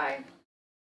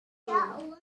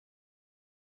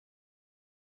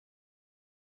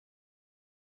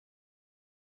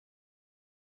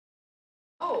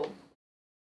 Oh.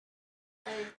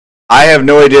 I have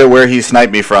no idea where he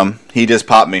sniped me from. He just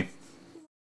popped me.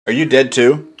 Are you dead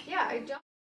too? Yeah, I jumped.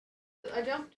 I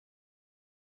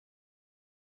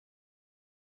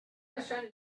was trying to.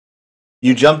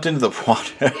 You jumped into the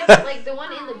water. Yeah, but like the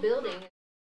one in the building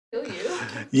kill you.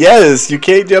 Yes, you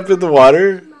can't jump in the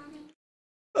water.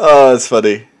 Oh, that's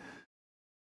funny.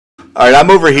 All right, I'm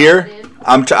over here.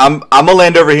 I'm gonna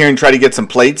land over here and try to get some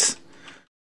plates.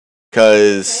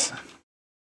 Cause.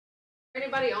 Okay.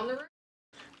 Anybody on the roof?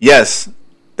 Yes,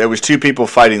 there was 2 people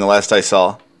fighting the last I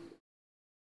saw.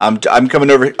 I'm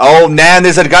coming over. Oh, man,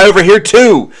 there's a guy over here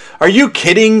too. Are you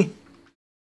kidding?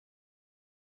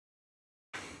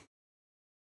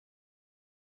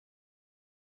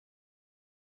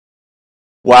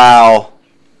 Wow.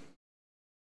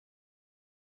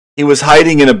 He was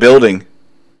hiding in a building.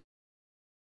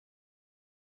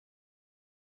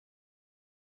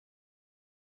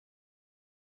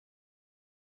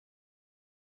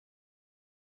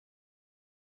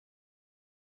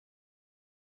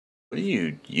 What are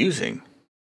you using?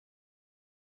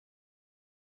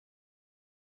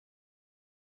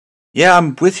 Yeah,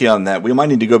 I'm with you on that. We might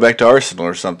need to go back to Arsenal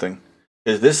or something.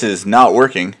 Because this is not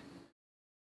working.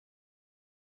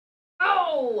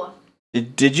 Oh!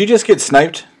 Did you just get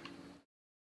sniped?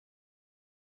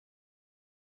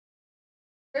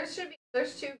 There's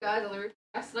 2 guys on the roof.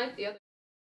 I sniped the other.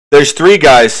 There's 3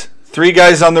 guys. 3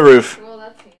 guys on the roof. Well,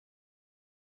 that's me.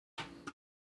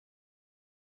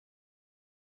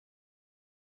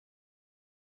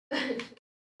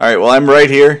 Alright, well, I'm right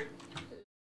here.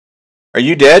 Are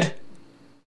you dead?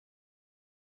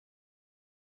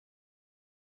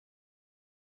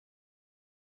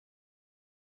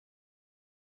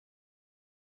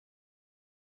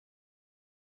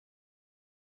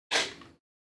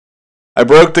 I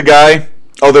broke the guy.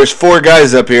 Oh, there's 4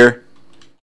 guys up here.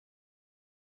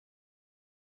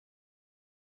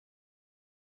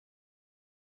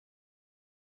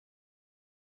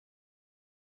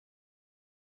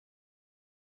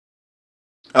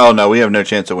 Oh, no, we have no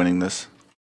chance of winning this.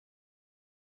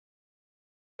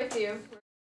 With you.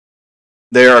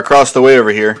 They are across the way over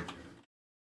here.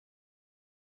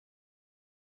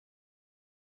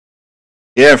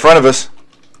 Yeah, in front of us.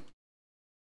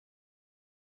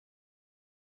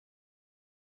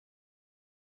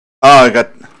 Oh, I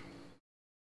got...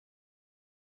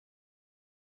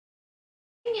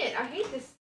 Dang it, I hate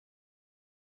this.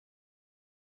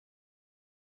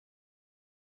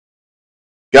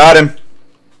 Got him.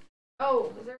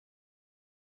 Oh, is there...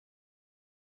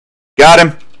 Got him.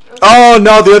 Okay. Oh,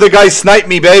 no, the other guy sniped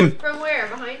me, babe. From where?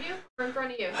 Behind you or in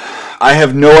front of you? I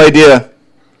have no idea.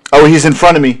 Oh, he's in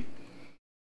front of me.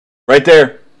 Right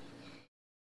there.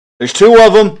 There's 2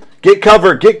 of them. Get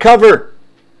cover. Get cover.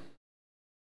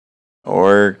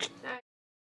 Or...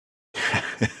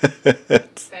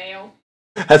 Fail.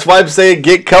 That's why I'm saying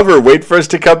get cover. Wait for us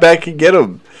to come back and get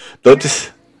him. Don't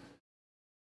just...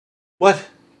 What?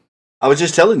 I was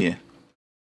just telling you.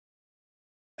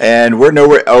 And we're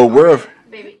nowhere... Oh, we're...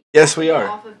 Baby. Yes, we are.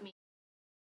 Off of me.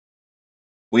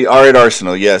 We are at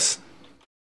Arsenal, yes.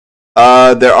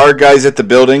 There are guys at the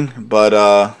building,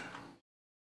 but,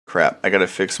 crap. I gotta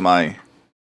fix my...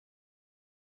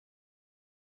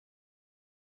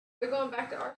 We're going back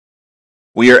to Arsenal.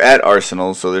 We are at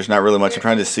Arsenal, so there's not really much. I'm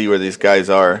trying to see where these guys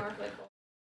are.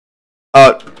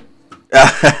 Hold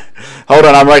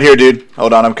on, I'm right here, dude.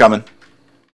 Hold on, I'm coming.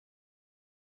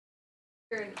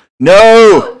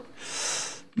 No!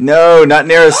 No, not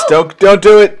near us. Don't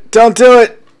do it. Don't do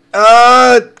it.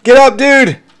 Get up,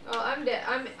 dude. Oh, I'm dead.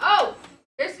 Oh!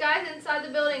 There's guys inside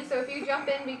the building, so if you jump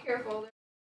in, be careful.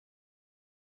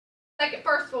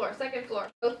 First floor, second floor,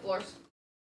 both floors.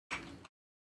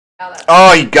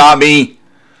 Oh, he got me.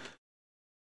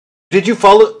 Did you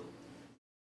follow?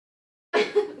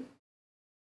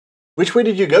 Which way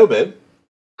did you go, babe?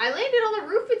 I landed on the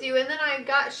roof with you, and then I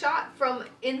got shot from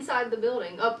inside the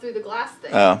building, up through the glass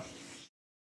thing. Oh.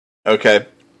 Okay.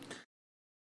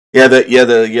 Yeah,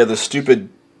 the stupid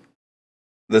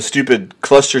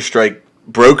cluster strike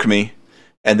broke me,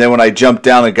 and then when I jumped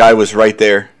down, a guy was right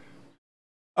there.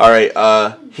 All right,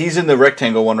 he's in the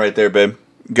rectangle one right there, babe.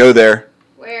 Go there.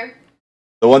 Where?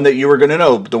 The one that you were gonna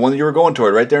know, the one that you were going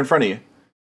toward, right there in front of you.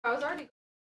 I was already.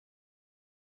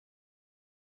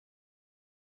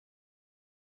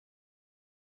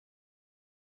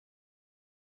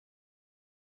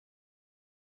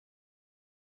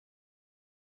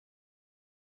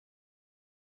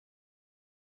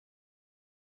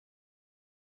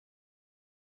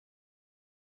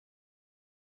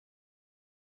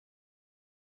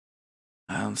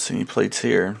 I don't see any plates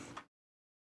here.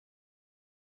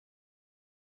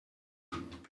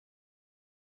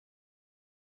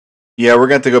 Yeah, we're going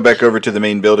to have to go back over to the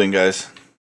main building, guys.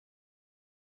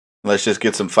 Let's just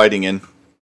get some fighting in.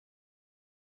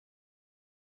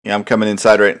 Yeah, I'm coming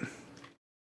inside right.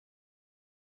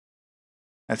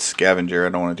 That's scavenger. I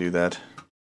don't want to do that.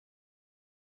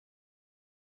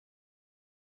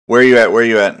 Where are you at? Where are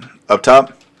you at? Up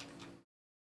top?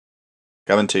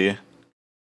 Coming to you.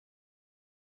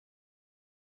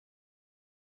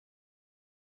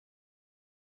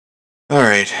 All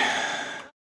right.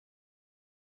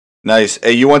 Nice.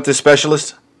 Hey, you want this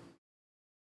specialist?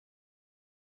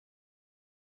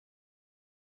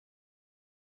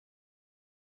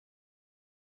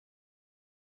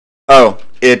 Oh,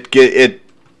 it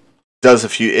does a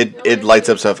few. It lights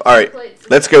up stuff. All right,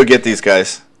 let's go get these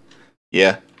guys.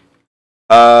 Yeah.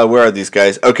 Where are these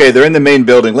guys? Okay, they're in the main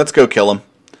building. Let's go kill them.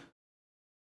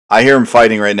 I hear them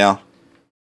fighting right now.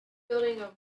 Building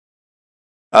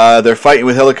them. They're fighting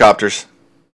with helicopters.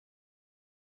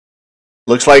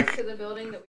 Looks like. To the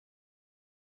building that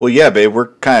Well, yeah, babe.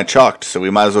 We're kind of chalked, so we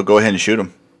might as well go ahead and shoot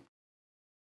them.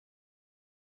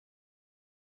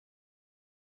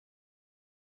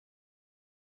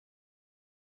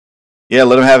 Yeah,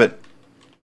 let them have it.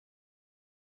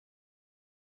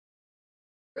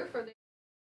 roof are they?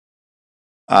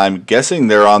 I'm guessing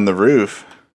they're on the roof.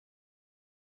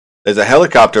 There's a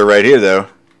helicopter right here, though.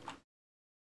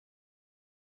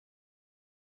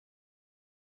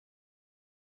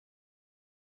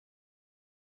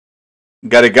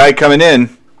 Got a guy coming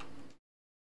in.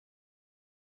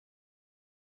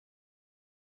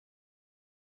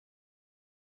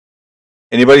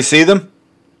 Anybody see them?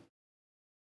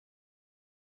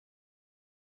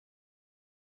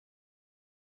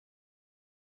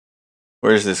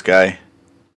 Where's this guy?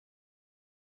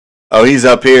 Oh, he's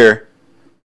up here.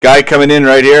 Guy coming in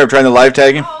right here. I'm trying to live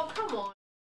tag him. Oh, come on.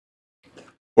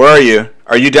 Where are you?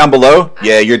 Are you down below?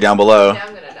 Yeah, you're down below. Yeah,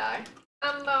 I'm gonna die.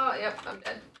 Yep, I'm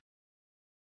dead.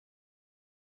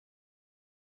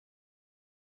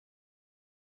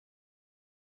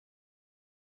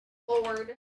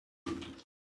 Forward.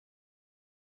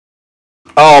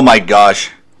 Oh my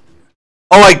gosh.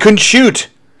 Oh, I couldn't shoot.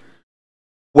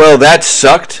 Well, that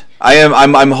sucked.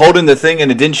 I'm holding the thing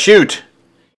and it didn't shoot.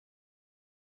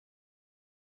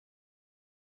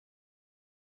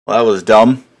 Well, that was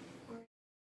dumb.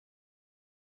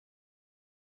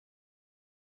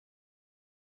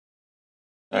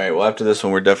 Alright, well after this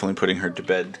one we're definitely putting her to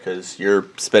bed because you're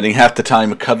spending half the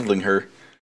time cuddling her.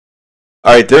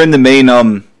 Alright, they're in the main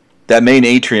that main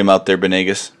atrium out there,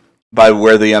 Banegas. By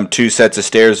where the two sets of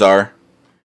stairs are.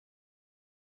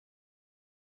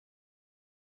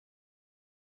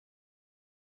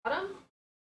 Bottom?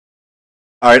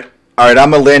 Alright, I'm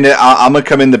gonna land it. I'm gonna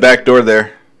come in the back door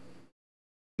there.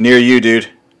 Near you, dude.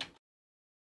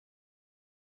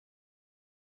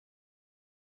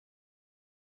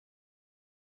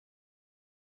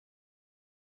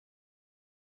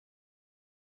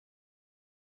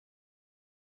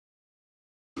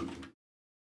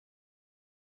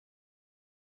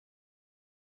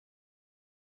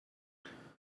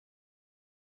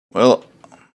 Well,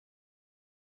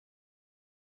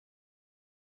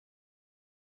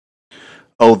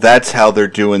 oh, that's how they're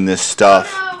doing this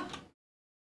stuff. Oh,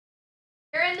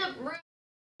 no. You're in the room,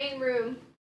 main room.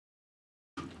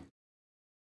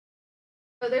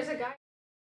 Oh, there's a guy.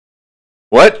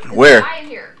 What? There's Where? a guy in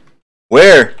here.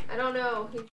 Where? I don't know.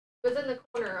 He was in the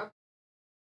corner. Up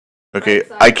Okay, right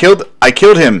side. I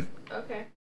killed him. Okay.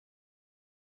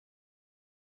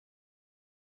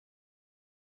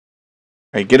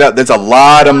 Alright, get out. There's a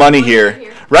lot of money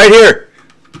here. Right here.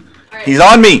 Right. He's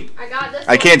on me. I got this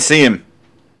I can't see him.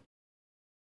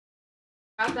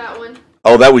 Got that one.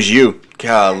 Oh, that was you.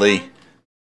 Golly.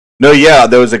 No, yeah,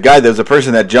 there was a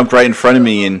person that jumped right in front of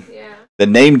me and Yeah. the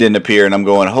name didn't appear and I'm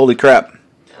going, holy crap.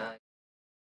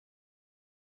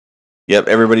 Yep,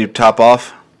 everybody top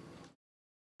off.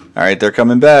 All right, they're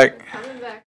coming back. Coming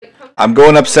back. I'm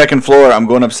going up second floor. I'm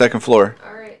going up second floor.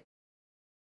 All right.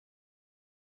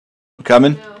 I'm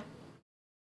coming. No.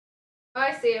 Oh,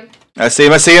 I see him. I see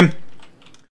him. I see him.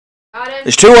 Got him.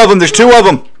 There's two of them. There's two of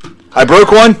them. I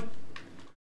broke one.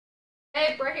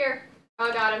 Hey, right here. Oh,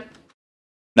 I got him.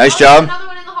 Nice Oh, job. Another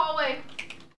one in the hallway.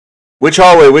 Which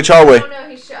hallway? Which hallway? I don't know.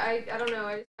 I don't know.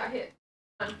 I just got hit.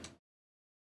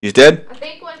 He's dead? I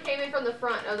think one came in from the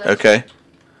front. Oh, that's Okay.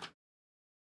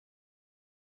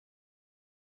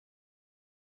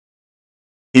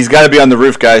 He's got to be on the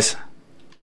roof, guys.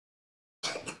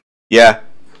 Yeah.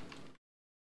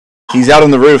 He's out on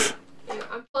the roof.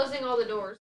 I'm closing all the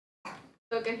doors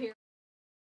so I can hear.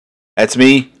 That's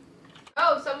me.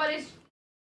 Oh, somebody's.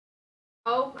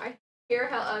 Oh, I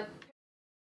hear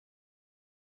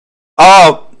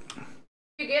Oh! Did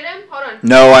you get him? Hold on.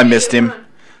 No, I missed him.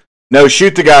 No,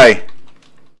 shoot the guy.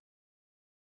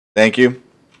 Thank you.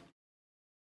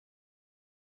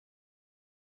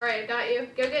 Alright, I got you.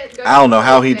 Go I don't know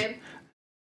how he... babe.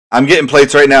 I'm getting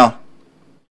plates right now.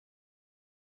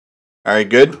 Alright,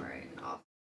 good. Alright, awesome.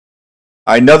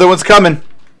 Alright, another one's coming.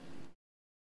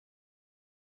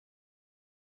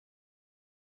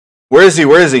 Where is he?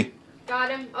 Where is he?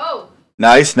 Got him. Oh!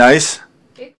 Nice, nice.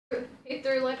 He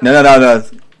threw like No.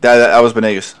 That was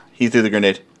Banegas. He threw the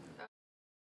grenade.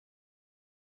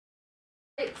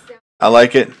 I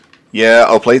like it. Yeah,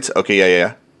 oh, plates? Okay,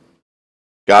 yeah.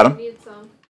 Got him. Need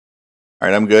some.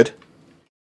 Alright, I'm good.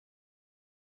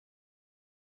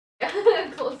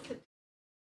 Close it.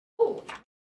 Oh.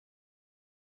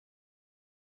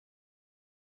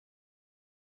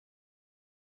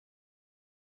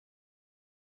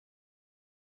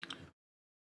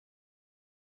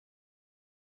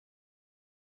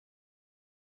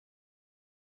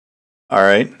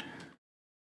 Alright.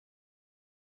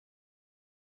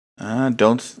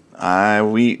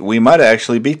 We might have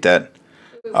actually beat that.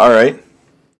 Alright.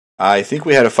 I think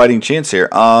we had a fighting chance here.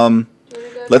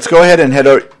 Let's go ahead and head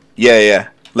out. Yeah.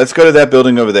 Let's go to that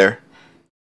building over there.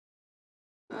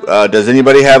 Does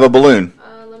anybody have a balloon?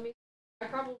 Let me. I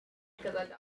probably because I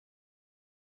got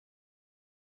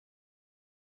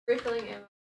refilling ammo.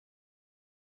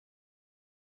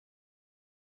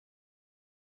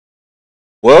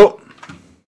 Whoa.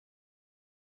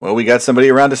 Well, we got somebody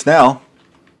around us now.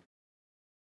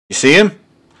 You see him?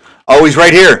 Oh, he's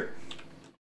right here.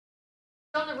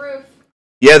 He's on the roof.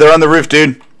 Yeah, they're on the roof,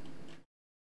 dude.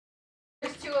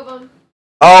 There's two of them.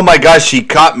 Oh my gosh, he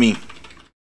caught me.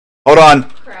 Hold on.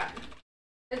 Crap.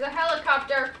 There's a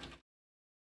helicopter.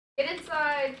 Get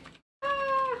inside.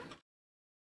 Ah.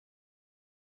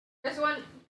 There's one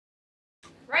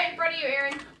right in front of you,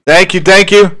 Aaron. Thank you.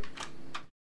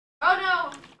 Oh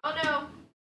no. Oh no.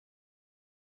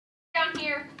 Down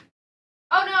here.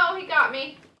 Oh no, he got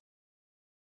me.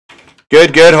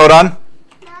 Good. Hold on.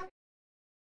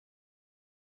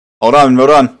 Hold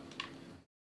on.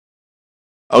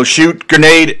 Oh shoot,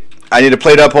 grenade. I need to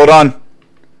plate up. Hold on.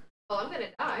 Oh, I'm gonna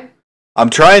die. I'm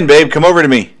trying, babe. Come over to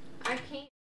me. I can't.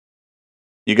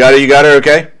 You got her,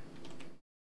 okay?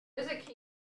 There's a key.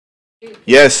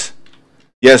 Yes,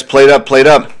 plate up.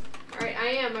 Alright, I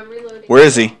am. I'm reloading. Where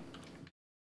is he?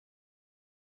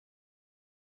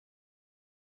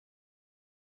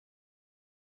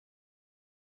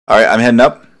 Alright, I'm heading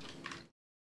up.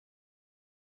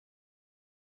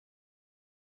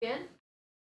 Again?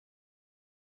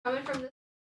 Coming from this.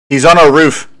 He's on our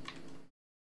roof.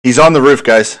 He's on the roof,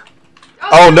 guys.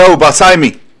 Oh no, beside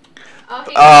me.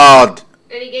 Oh,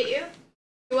 did he get you?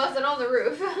 He wasn't on the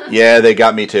roof. Yeah, they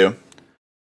got me too.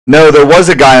 No, there was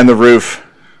a guy on the roof.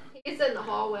 He's in the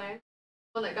hallway.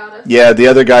 One that got us. Yeah, the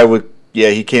other guy would.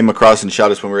 Yeah, he came across and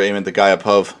shot us when we were aiming at the guy up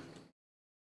above.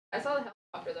 I saw the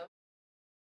helicopter though.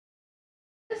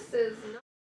 This is not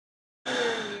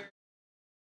near.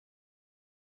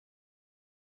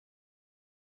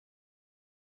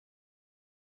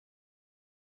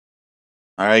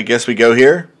 Alright, guess we go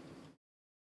here.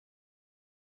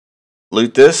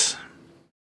 Loot this.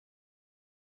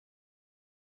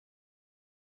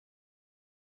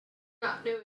 Not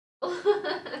new.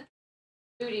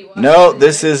 No,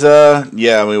 this is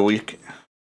yeah, I mean we.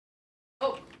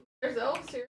 Oh, there's elves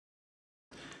here.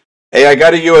 Hey, I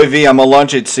got a UAV. I'm gonna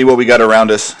launch it. See what we got around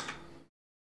us.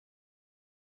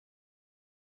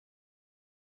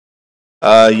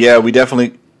 Yeah, we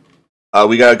definitely.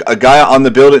 We got a guy on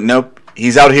the building. Nope,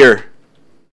 he's out here.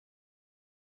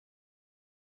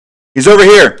 He's over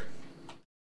here.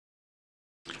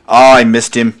 Oh, I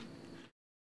missed him.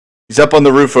 He's up on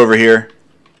the roof over here.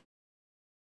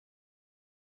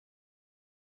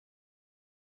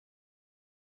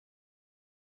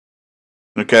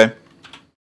 Okay.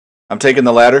 I'm taking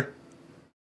the ladder.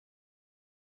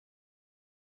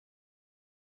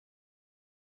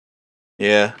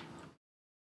 Yeah.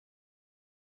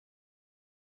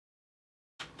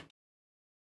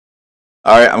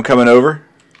 Alright, I'm coming over.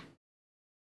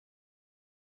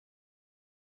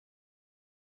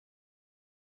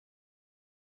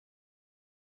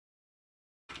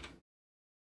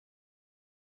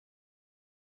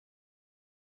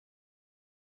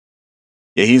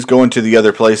 Yeah, he's going to the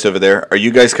other place over there. Are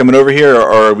you guys coming over here,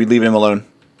 or are we leaving him alone?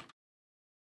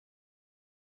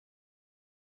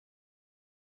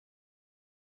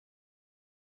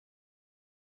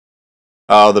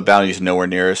 Oh, the bounty's nowhere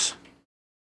near us.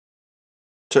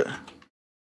 Took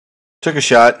a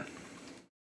shot.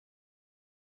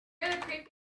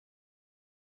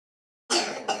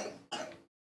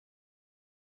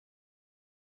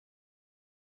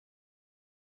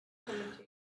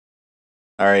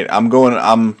 Alright,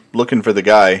 I'm looking for the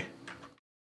guy.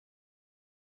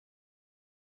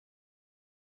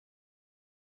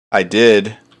 I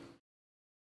did.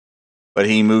 But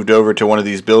he moved over to one of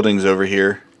these buildings over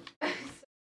here.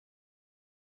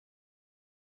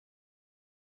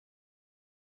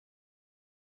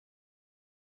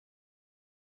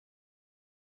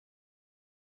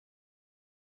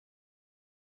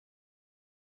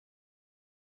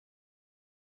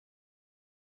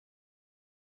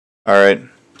 Alright.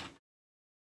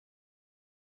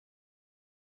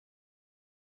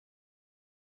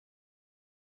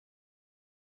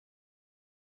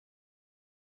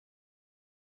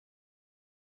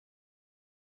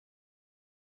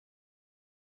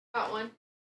 Got one.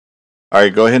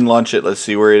 Alright, go ahead and launch it. Let's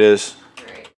see where it is.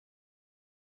 Alright.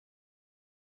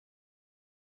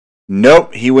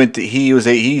 Nope,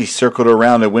 he circled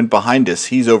around and went behind us.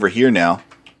 He's over here now.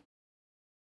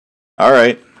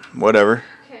 Alright, whatever.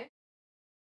 Okay.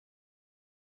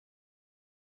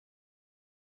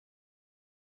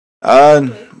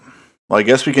 Well, I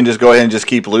guess we can just go ahead and just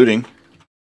keep looting.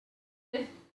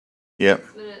 Yep.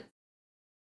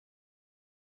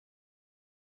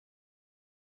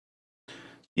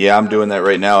 Yeah, I'm doing that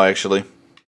right now, actually.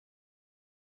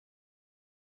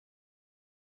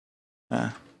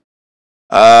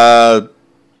 Oh,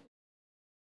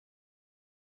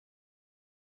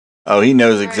 he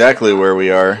knows exactly where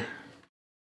we are.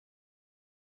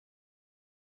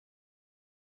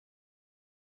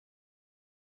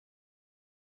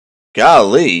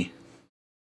 Golly.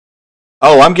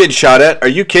 Oh, I'm getting shot at. Are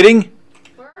you kidding?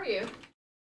 Where are you?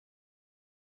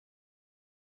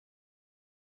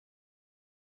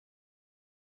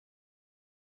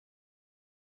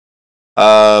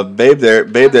 Babe,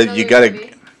 you got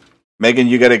a Megan,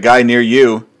 you got a guy near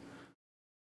you.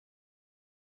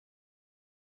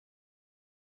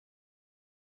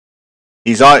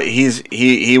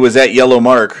 He was at yellow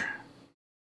mark.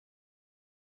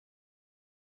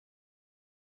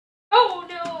 Oh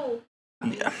no.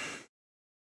 Yeah.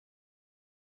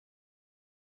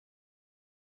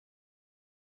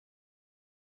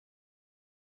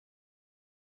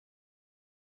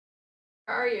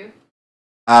 Where are you?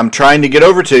 I'm trying to get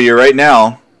over to you right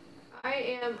now. I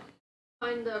am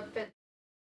on the fence.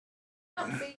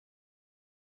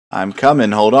 I'm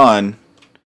coming. Hold on.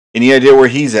 Any idea where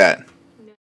he's at?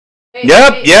 No. Hey,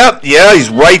 Yep. He's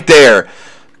right there.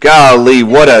 Golly,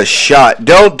 what a shot!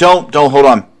 Don't. Hold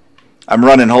on. I'm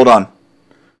running. Hold on.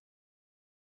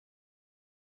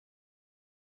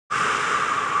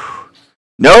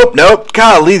 Nope.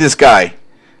 Golly, this guy.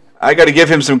 I got to give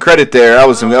him some credit there. That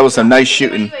was some nice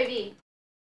shooting.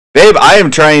 Babe, I am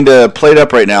trying to plate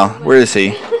up right now. Where is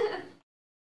he?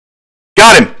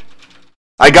 Got him!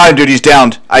 I got him, dude. He's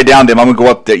downed. I downed him. I'm going to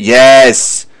go up there.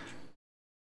 Yes!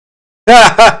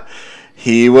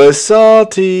 He was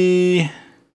salty.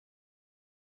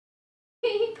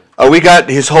 Oh, we got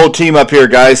his whole team up here,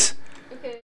 guys.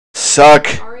 Okay.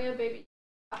 Suck. Aria, baby.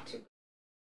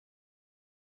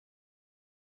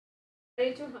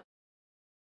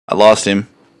 I lost him.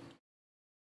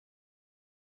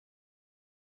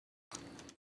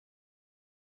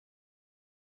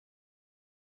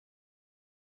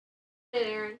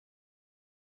 Aaron.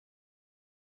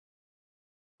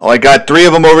 Oh, I got 3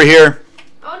 of them over here.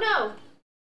 Oh no!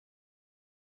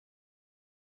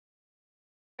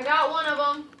 I got one of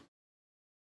them.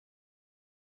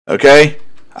 Okay.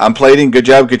 I'm plating. Good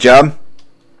job. I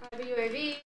have a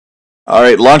UAV.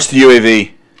 Alright, launch the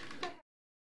UAV.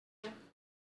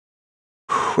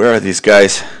 Where are these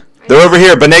guys? They're over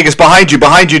here. Banegas, behind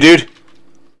you, dude.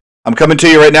 I'm coming to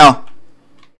you right now.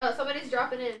 Oh, somebody's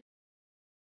dropping in.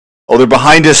 Oh, they're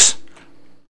behind us.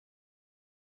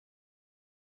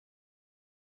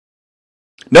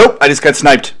 Nope, I just got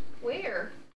sniped.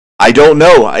 Where? I don't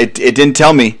know. It didn't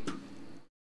tell me.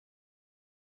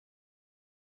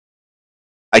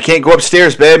 I can't go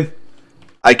upstairs, babe.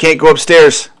 I can't go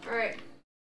upstairs. Alright.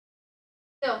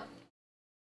 Still.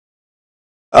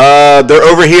 They're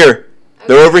over here. Okay.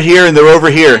 They're over here and they're over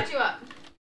here. Got you up.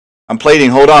 I'm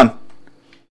plating. Hold on.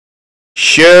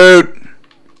 Shoot.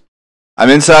 I'm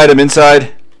inside. I'm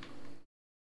inside.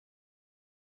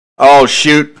 Oh,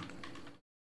 shoot.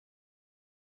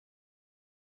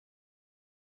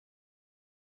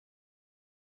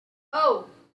 Oh.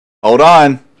 Hold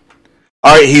on.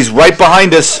 All right, he's right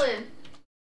behind us.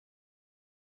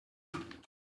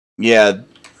 Yeah.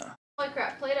 Holy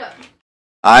crap, plate up.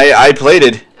 I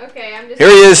plated. Okay, I'm just... Here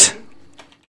he is.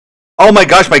 Oh my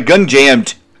gosh, my gun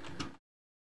jammed.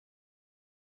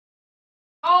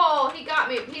 Oh, he got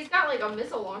me. He's got like a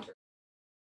missile launcher.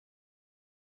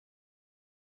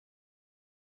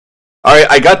 Alright,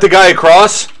 I got the guy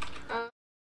across.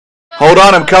 Hold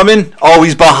on, I'm coming. Oh,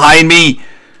 he's behind me.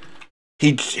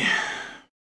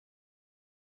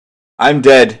 I'm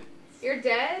dead. You're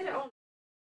dead? Oh.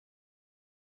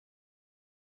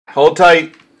 Hold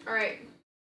tight. Alright.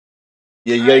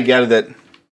 Yeah, you gotta get out of that.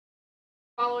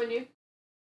 Following you.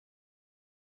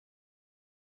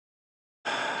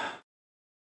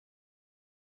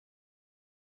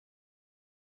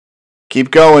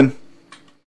 Keep going.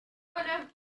 Oh no.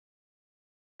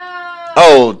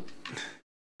 Oh.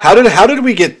 How did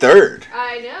we get third?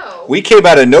 I know. We came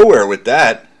out of nowhere with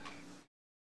that.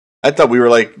 I thought we were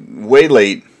like way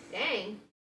late. Dang.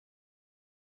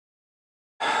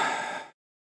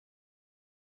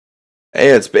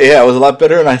 Hey, it was a lot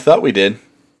better than I thought we did.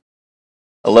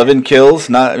 11 kills,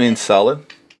 solid.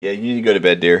 Yeah, you need to go to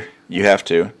bed, dear. You have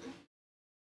to.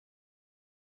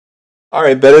 All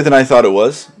right, better than I thought it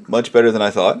was. Much better than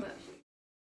I thought.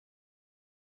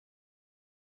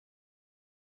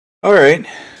 All right.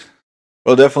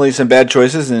 Well, definitely some bad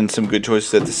choices and some good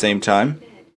choices at the same time.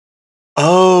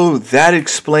 Oh, that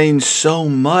explains so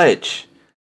much.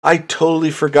 I totally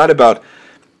forgot about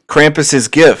Krampus's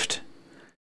gift.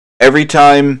 Every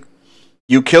time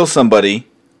you kill somebody,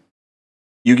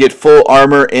 you get full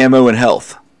armor, ammo, and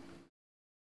health.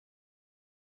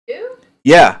 You?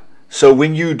 Yeah. So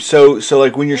when you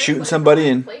like when you're shooting somebody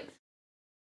and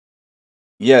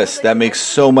yes, that makes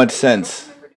so much sense.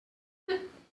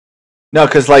 No,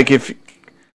 because I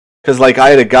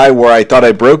had a guy where I thought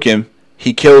I broke him.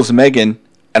 He kills Megan,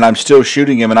 and I'm still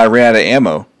shooting him, and I ran out of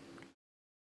ammo.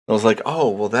 I was like, oh,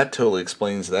 well, that totally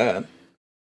explains that.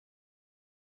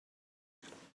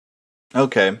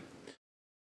 Okay.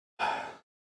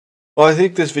 Well, I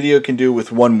think this video can do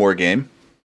with one more game.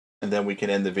 And then we can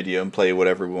end the video and play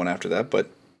whatever we want after that. But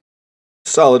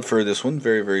solid for this one.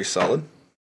 Very, very solid.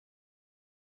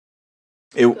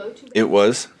 It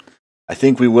was. I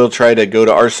think we will try to go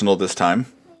to Arsenal this time.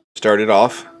 Start it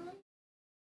off.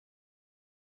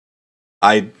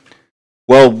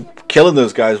 Well, killing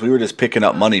those guys, we were just picking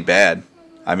up money bad.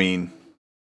 I know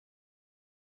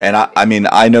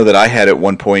that I had at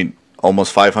one point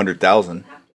almost 500,000,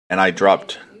 and I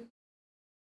dropped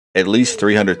at least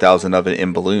 300,000 of it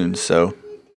in balloons, so.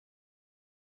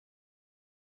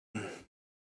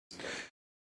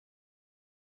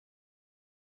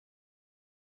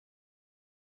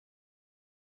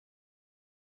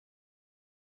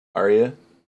 Arya,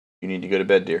 you need to go to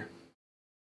bed, dear.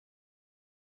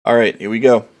 All right, here we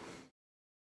go.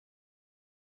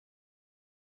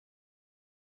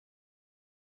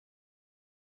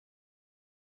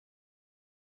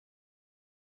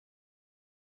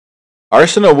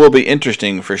 Arsenal will be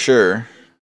interesting for sure.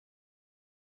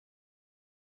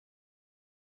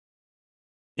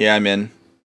 Yeah, I'm in.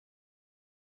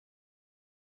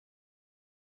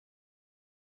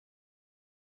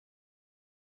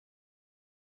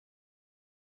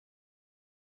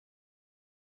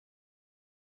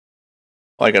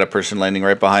 Oh, I got a person landing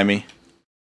right behind me.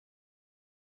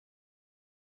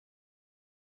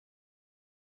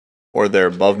 Or they're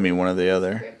above me, one or the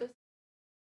other.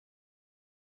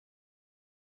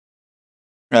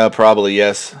 Probably,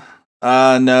 yes.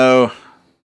 No.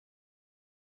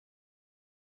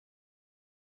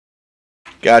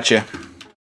 Gotcha.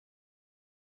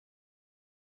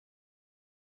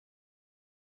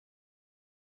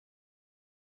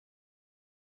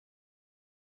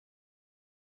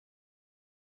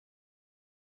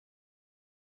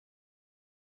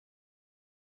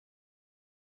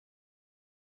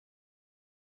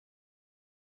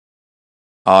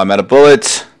 Oh, I'm out of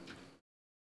bullets.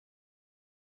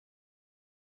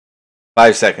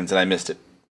 5 seconds and I missed it.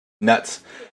 Nuts.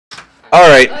 All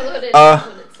right.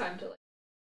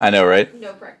 I know, right?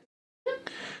 No practice.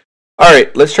 All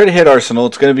right, let's try to hit Arsenal.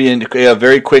 It's going to be a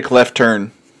very quick left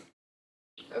turn.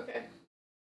 Okay.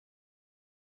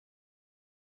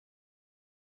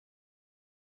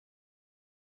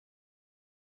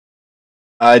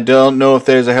 I don't know if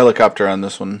there's a helicopter on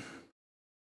this one.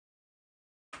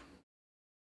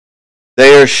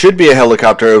 There should be a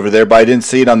helicopter over there, but I didn't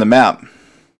see it on the map.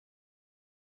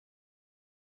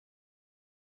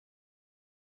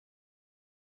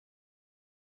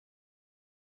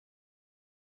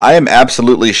 I am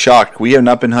absolutely shocked. We have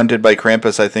not been hunted by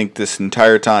Krampus, I think, this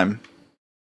entire time.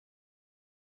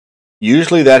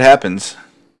 Usually that happens.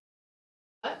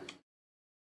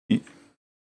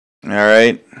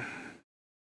 Alright.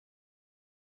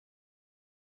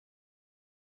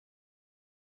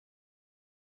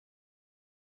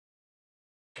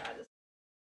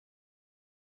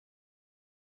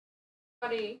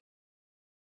 Buddy.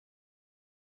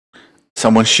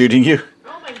 Someone's shooting you?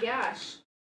 Oh my gosh.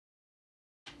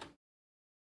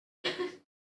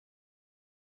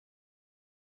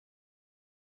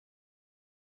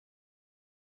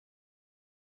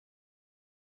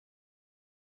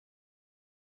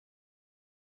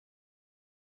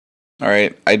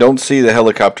 Alright, I don't see the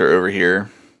helicopter over here.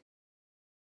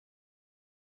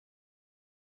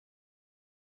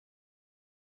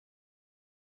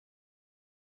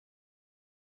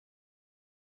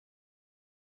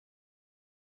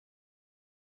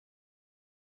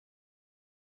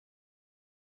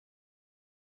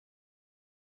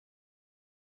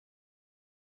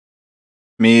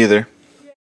 Me either.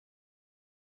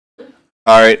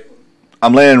 Alright,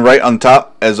 I'm landing right on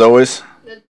top, as always.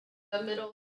 The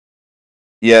middle.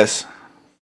 Yes.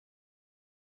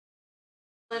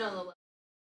 Land on the left.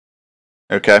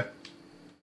 Okay.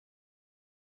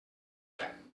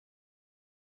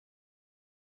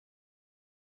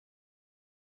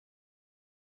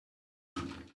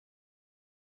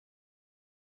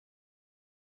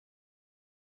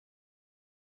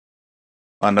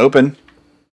 On open.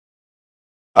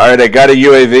 Alright, I got a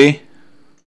UAV.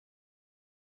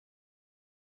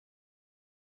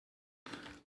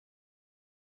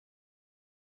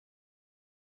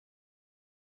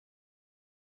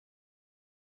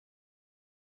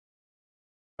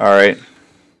 Alright.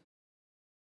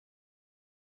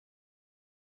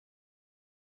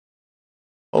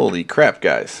 Holy crap,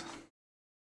 guys.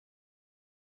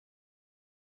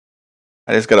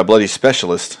 I just got a bloody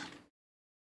specialist.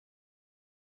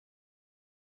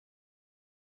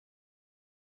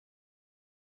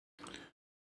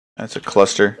 That's a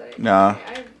cluster. Nah.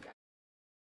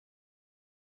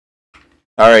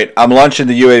 Alright, I'm launching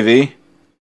the UAV.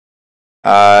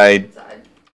 Alright,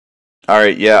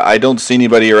 yeah, I don't see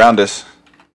anybody around us.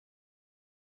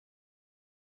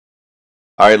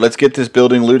 Alright, let's get this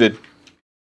building looted.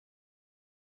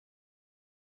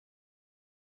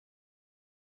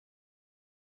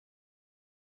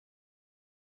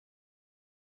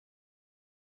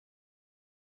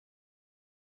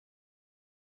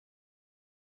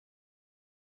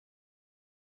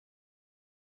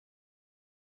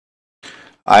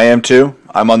 I am too.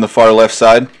 I'm on the far left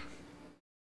side.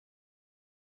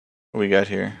 What we got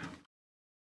here?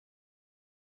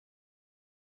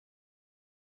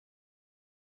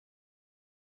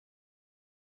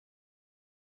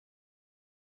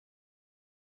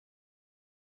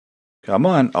 Come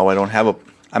on. Oh, I don't have a...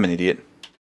 I'm an idiot.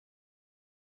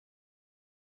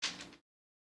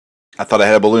 I thought I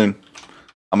had a balloon.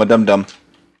 I'm a dum-dum.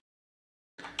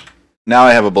 Now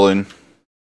I have a balloon.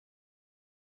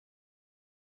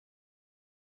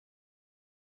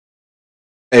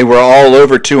 Hey, we're all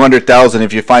over 200,000.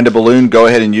 If you find a balloon, go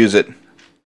ahead and use it.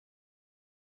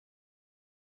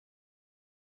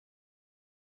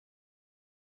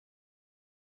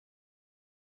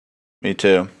 Me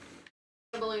too.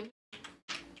 Balloon.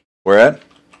 Where at?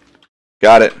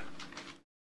 Got it.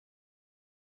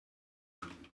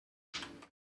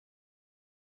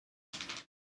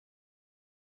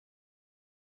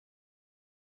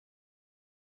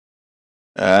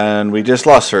 And we just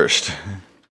lost first.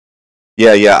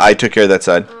 Yeah, I took care of that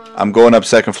side. I'm going up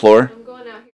second floor. I'm going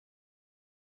out here.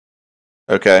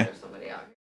 Okay. There's somebody out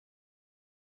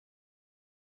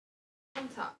here. On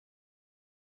top.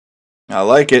 I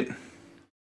like it.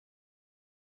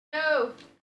 No.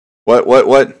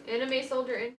 What? Enemy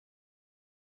soldier in.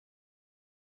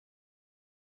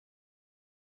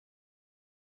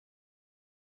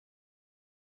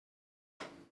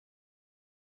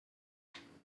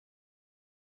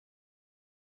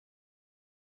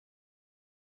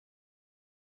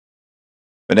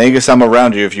 Banegas, I'm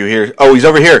around you if you hear... Oh, he's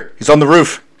over here. He's on the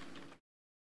roof.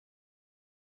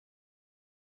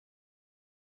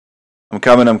 I'm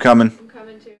coming. I'm coming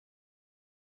too.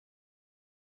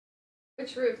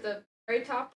 Which roof? The very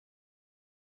top?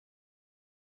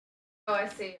 Oh, I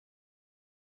see.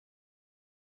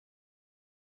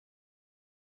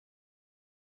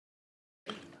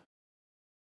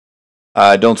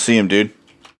 I don't see him, dude.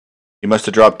 He must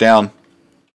have dropped down.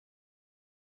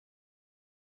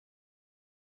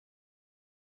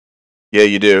 Yeah,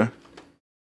 you do.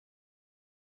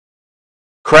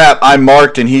 Crap, I'm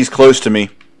marked and he's close to me.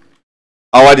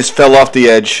 Oh, I just fell off the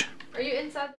edge. Are you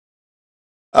inside?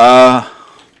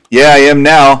 Yeah, I am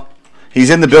now. He's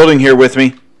in the building here with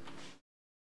me.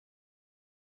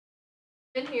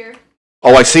 In here.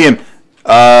 Oh, I see him.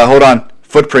 Hold on.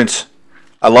 Footprints.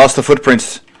 I lost the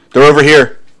footprints. They're over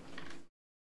here.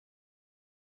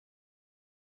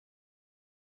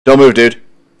 Don't move, dude.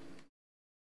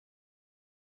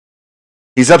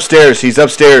 He's upstairs. He's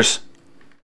upstairs.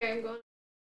 Okay, I'm going.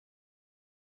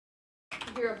 I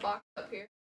hear a box up here.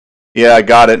 Yeah, I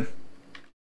got it.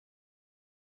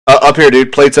 Up here,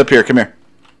 dude. Plate's up here. Come here.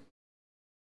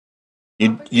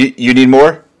 You need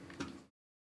more? All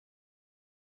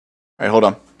right, hold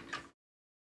on.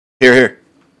 Here.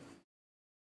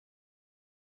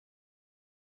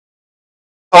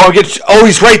 Oh,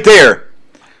 he's right there.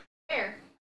 Where?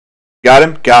 Got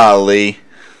him? Golly.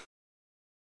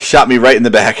 Shot me right in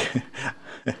the back.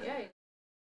 Yeah.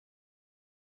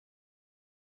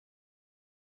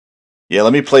 Yeah,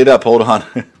 let me plate up. Hold on.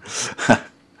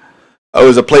 Oh,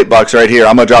 there's a plate box right here.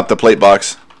 I'm going to drop the plate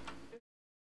box.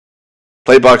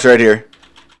 Plate box right here.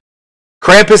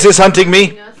 Krampus is hunting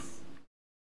me.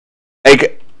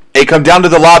 Hey, come down to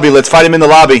the lobby. Let's fight him in the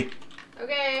lobby.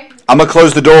 Okay. I'm going to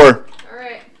close the door.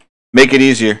 Alright. Make it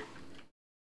easier.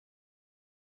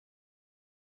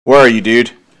 Where are you,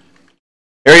 dude?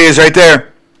 There he is right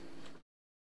there.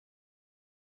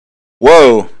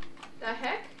 Whoa. The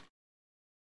heck?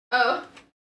 Oh.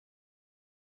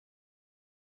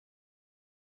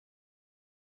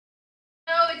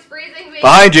 No, it's freezing me.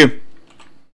 Behind you.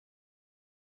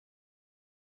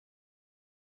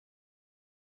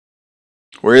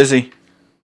 Where is he?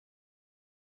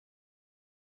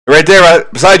 Right there,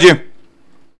 right beside you.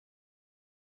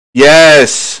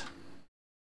 Yes.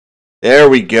 There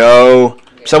we go.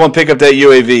 Someone pick up that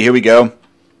UAV. Here we go.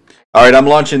 All right, I'm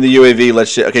launching the UAV.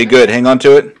 Let's. Okay, good. Hang on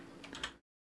to it.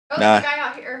 Oh, there's a guy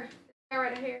out here. There's a guy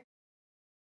right out here.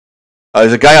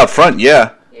 There's a guy out front.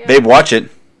 Yeah. Babe, watch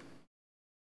it.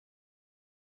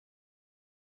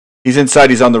 He's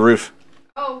inside. He's on the roof.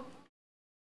 Oh.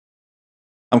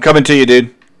 I'm coming to you,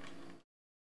 dude.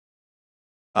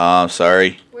 Oh,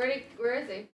 sorry. Where is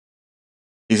he?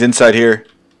 He's inside here.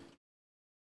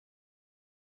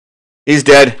 He's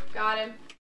dead. Got him.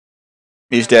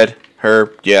 He's dead.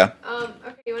 Her. Yeah.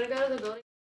 Okay, you want to go to the building?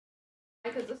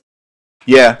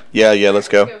 Yeah. Let's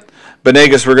go.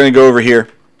 Banegas, we're gonna go over here.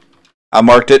 I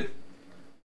marked it.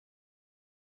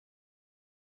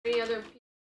 Any other people?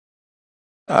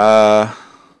 Go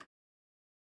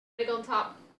on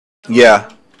top. Yeah.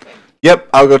 Okay. Yep,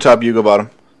 I'll go top, you go bottom.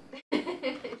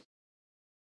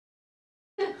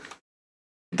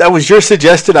 That was your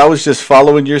suggestion. I was just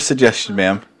following your suggestion,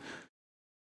 ma'am.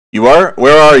 You are?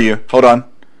 Where are you? Hold on.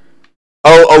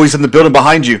 Oh, he's in the building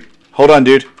behind you. Hold on,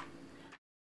 dude.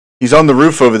 He's on the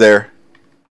roof over there.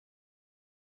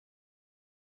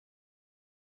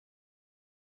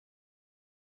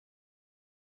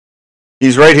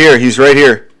 He's right here. He's right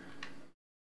here.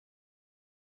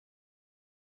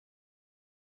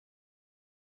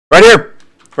 Right here.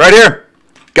 Right here.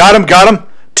 Got him.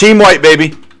 Team white,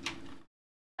 baby.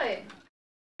 Hey.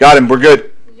 Got him. We're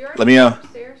good. Let me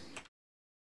upstairs?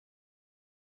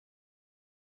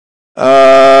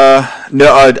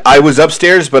 No, I was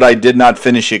upstairs, but I did not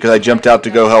finish it because I jumped out to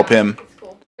go help him. It's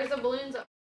cool. There's the balloons up.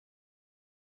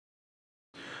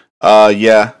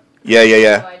 Yeah.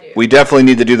 We definitely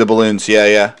need to do the balloons.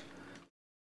 Yeah.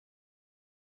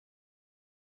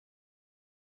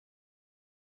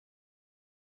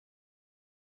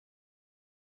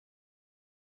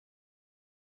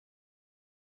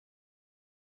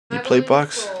 You plate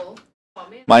box? Oh,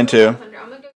 Mine too. Go.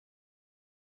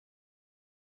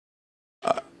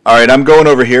 Alright, I'm going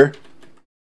over here.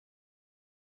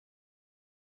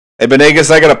 Hey, Banegas,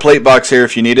 I got a plate box here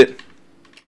if you need it.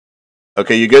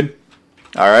 Okay, you good?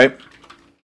 Alright.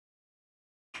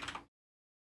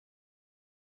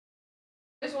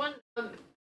 There's one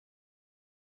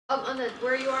on the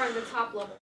where you are on the top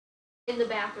level. In the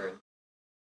bathroom.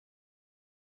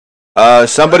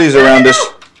 Somebody's around us.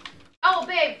 Oh,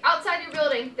 babe, outside your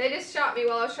building. They just shot me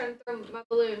while I was trying to throw my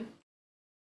balloon.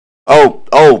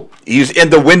 Oh, he's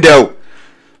in the window.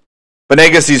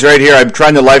 Banegas, he's right here. I'm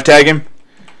trying to live tag him.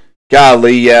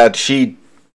 Golly, yeah, she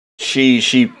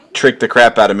tricked the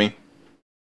crap out of me.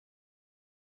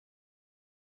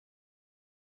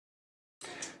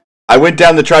 I went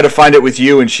down to try to find it with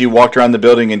you, and she walked around the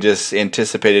building and just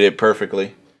anticipated it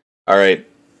perfectly. All right.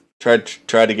 Tried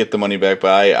to get the money back,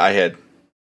 but I had.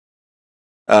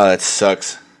 Oh, that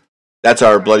sucks. That's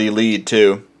our bloody lead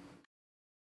too.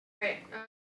 Right.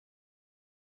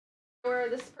 Where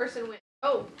this person went.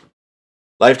 Oh.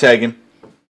 Life tagging.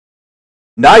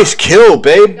 Nice kill,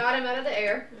 babe. Got him out of the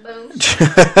air. Boom.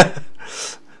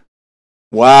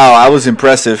 Wow, I was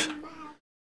impressive.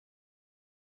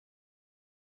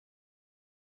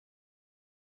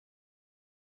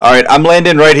 All right, I'm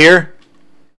landing right here.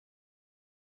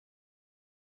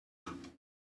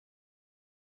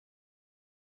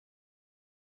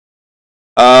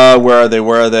 Where are they?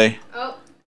 Where are they? Oh.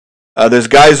 There's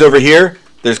guys over here.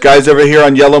 There's guys over here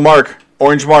on yellow mark.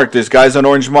 Orange mark. There's guys on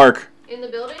orange mark. In the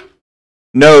building?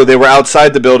 No, they were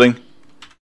outside the building.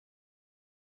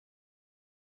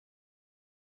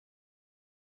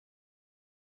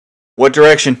 What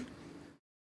direction?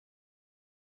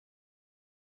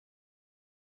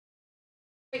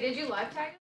 Wait, did you live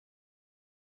tag him?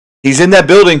 He's in that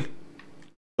building.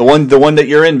 The one that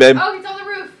you're in, babe. Oh, he's on the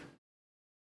roof.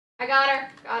 I got her.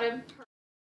 Got him.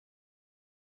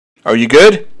 Are you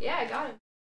good? Yeah, I got him.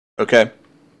 Okay.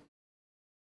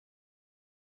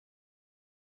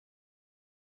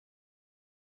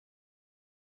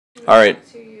 All right.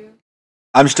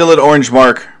 I'm still at orange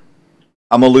mark.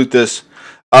 I'm gonna loot this.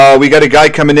 We got a guy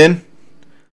coming in.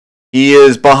 He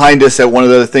is behind us at one of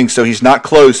the other things, so he's not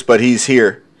close, but he's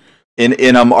here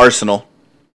in Arsenal.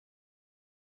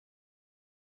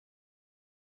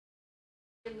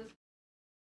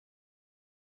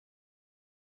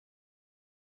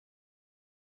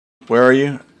 Where are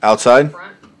you? Outside?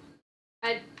 Front.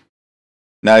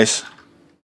 Nice.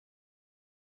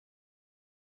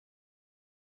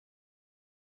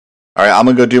 All right, I'm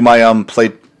gonna go do my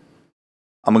plate.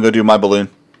 I'm gonna go do my balloon.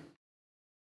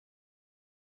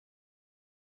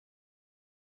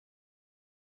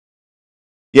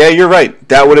 Yeah, you're right.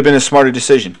 That would have been a smarter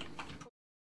decision.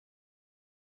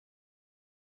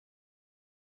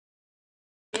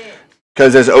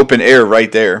 Because there's open air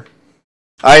right there.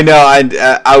 I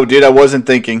know. Dude, I wasn't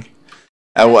thinking.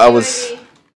 I was.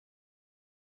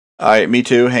 All right, me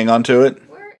too. Hang on to it.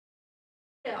 Where?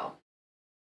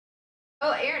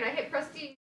 Oh, Aaron, I hit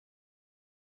Prestige.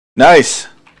 Nice.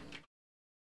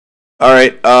 All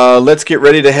right, let's get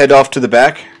ready to head off to the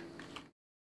back.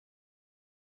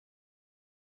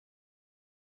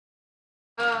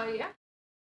 Yeah.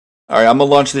 All right, I'm gonna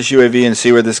launch this UAV and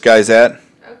see where this guy's at.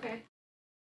 Okay.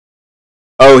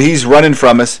 Oh, he's running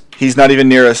from us. He's not even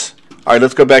near us. All right,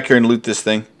 let's go back here and loot this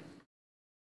thing.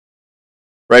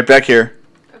 Right back here.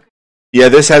 Okay. Yeah,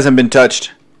 this hasn't been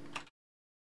touched.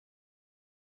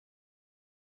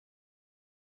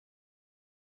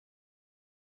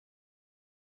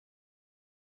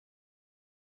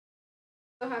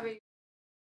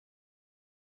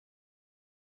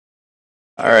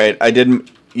 All right, I didn't.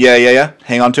 Yeah.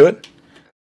 Hang on to it.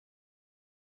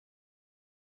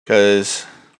 Because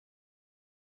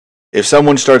if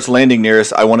someone starts landing near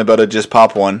us, I want to be able to just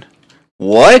pop one.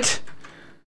 What?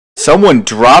 Someone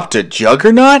dropped a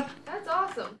juggernaut? That's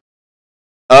awesome.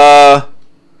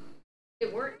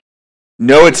 It worked.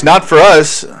 No, it's not for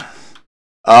us.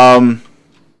 I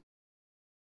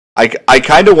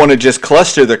kind of want to just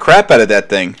cluster the crap out of that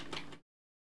thing.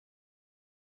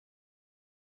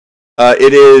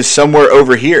 It is somewhere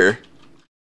over here.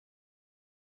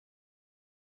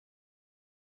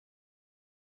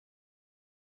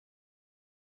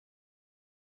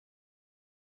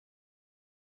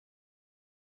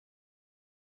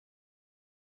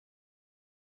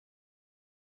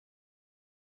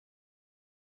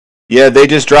 Yeah, they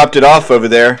just dropped it off over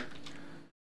there.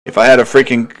 If I had a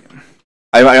freaking...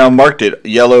 I marked it.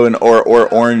 Yellow and or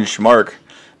orange mark.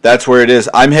 That's where it is.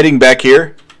 I'm heading back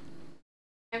here.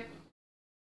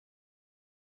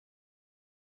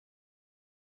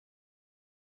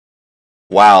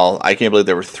 Wow, I can't believe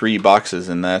there were 3 boxes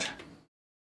in that.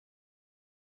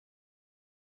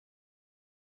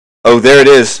 Oh, there it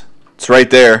is. It's right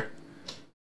there.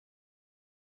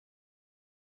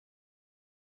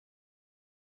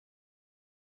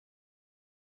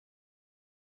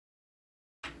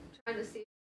 Trying to see.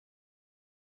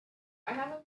 I have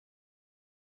a.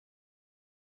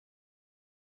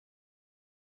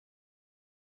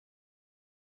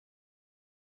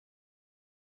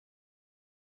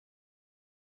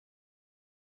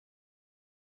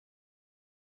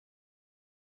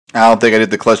 I don't think I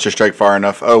did the cluster strike far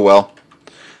enough. Oh, well.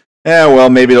 Yeah, well,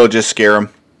 maybe it'll just scare him.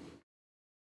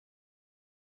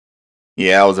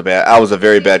 Yeah, I was a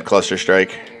very bad cluster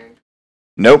strike.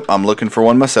 Nope, I'm looking for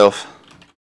one myself.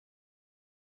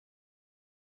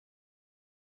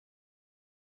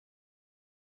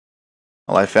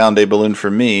 Well, I found a balloon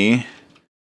for me.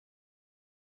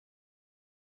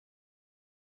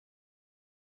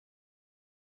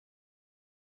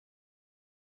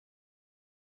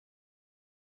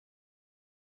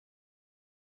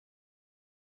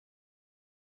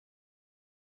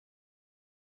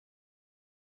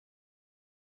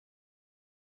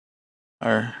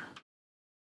 Or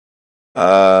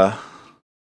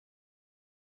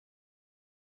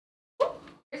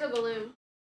There's a balloon.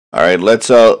 all right,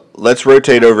 let's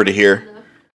rotate over to here.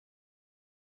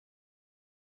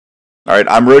 All right,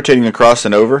 I'm rotating across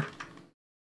and over.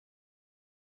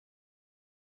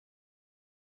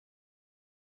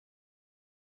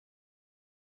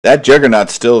 That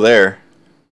juggernaut's still there.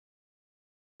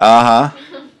 Uh-huh.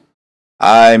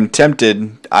 I'm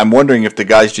tempted. I'm wondering if the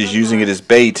guy's just using it as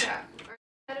bait.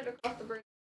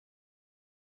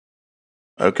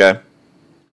 Okay.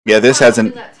 Yeah, this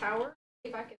hasn't... That tower?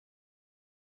 If I can...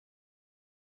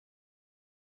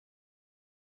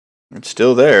 It's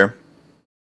still there.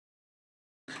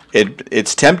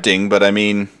 It's tempting, but I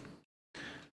mean...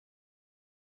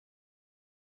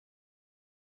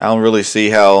 I don't really see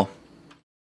how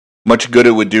much good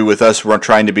it would do with us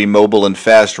trying to be mobile and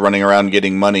fast, running around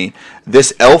getting money.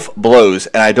 This elf blows,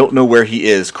 and I don't know where he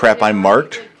is. Crap, I'm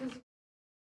marked.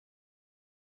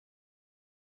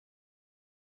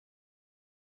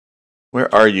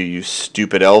 Where are you, you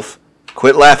stupid elf?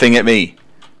 Quit laughing at me.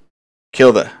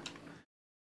 Kill the...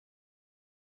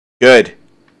 Good.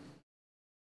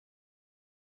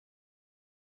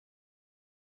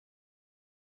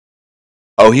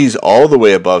 Oh, he's all the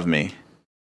way above me.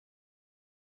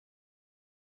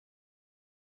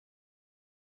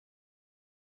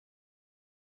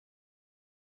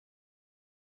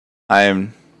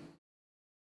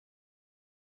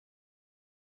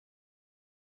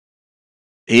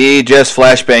 He just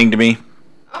flashbanged me.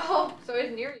 Oh, so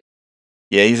he's near you.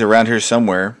 Yeah, he's around here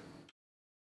somewhere.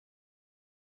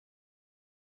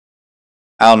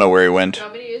 I don't know where he went. Do you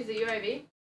want me to use the UAV?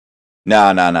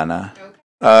 Nah.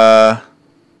 Okay.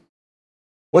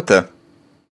 What the?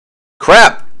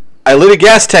 Crap! I lit a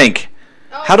gas tank!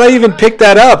 Oh, How'd I even pick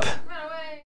that up? Run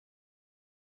away.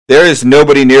 There is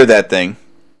nobody near that thing.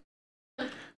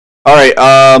 Alright,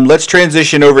 let's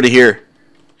transition over to here.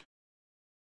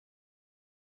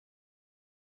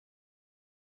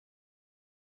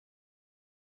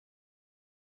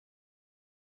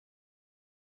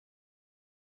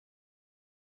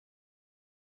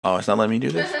 Oh, it's not letting me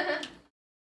do this?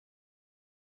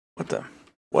 What the?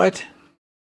 What?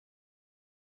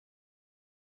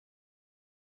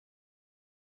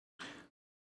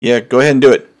 Yeah, go ahead and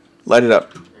do it. Light it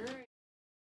up. Alright.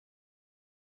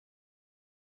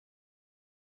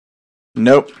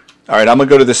 Nope. Alright, I'm gonna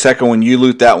go to the second one. You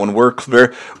loot that one.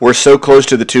 We're so close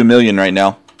to the 2 million right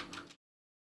now.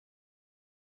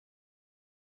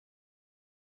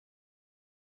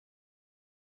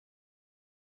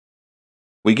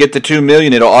 We get the 2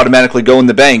 million, it'll automatically go in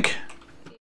the bank.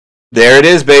 There it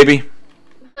is, baby.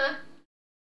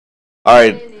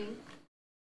 Alright.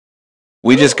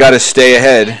 We just gotta stay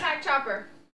ahead. Attack chopper.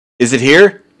 Is it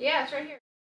here? Yeah, it's right here.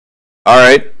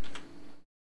 Alright.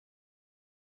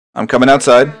 I'm coming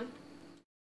outside.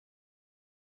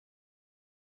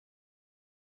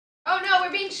 Oh no,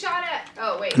 we're being shot at.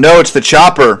 Oh wait. No, it's the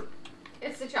chopper.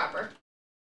 It's the chopper.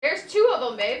 There's two of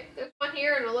them, babe. There's one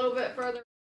here and a little bit further.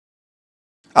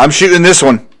 I'm shooting this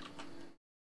one.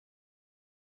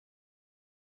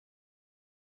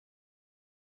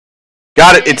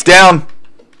 Got it. It's down.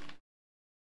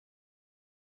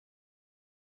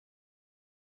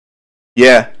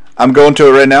 Yeah, I'm going to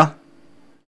it right now.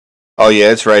 Oh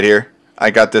yeah, it's right here. I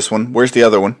got this one. Where's the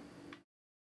other one?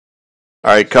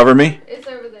 Alright, cover me. It's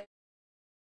over there.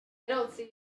 I don't see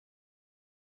it.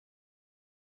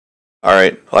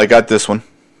 Alright, well, I got this one.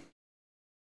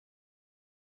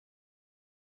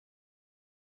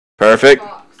 Perfect.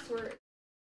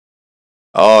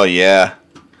 Oh yeah.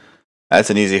 That's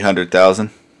an easy 100,000.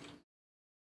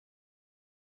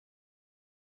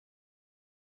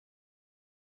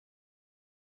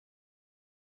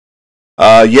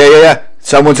 Yeah.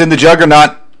 Someone's in the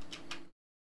Juggernaut.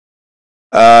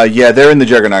 Yeah, they're in the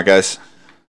Juggernaut, guys.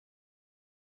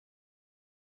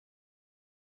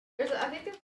 I think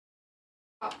there's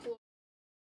top floor.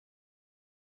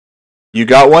 You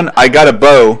got one? I got a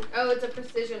bow. Oh, it's a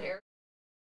precision arrow.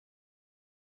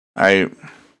 Alright.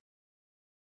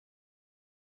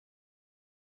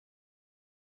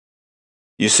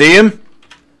 You see him?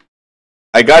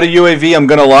 I got a UAV. I'm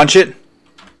gonna launch it.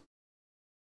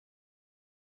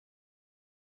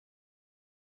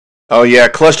 Oh yeah,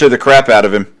 cluster the crap out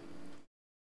of him.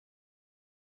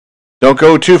 Don't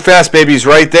go too fast, baby. He's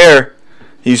right there.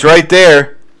 He's right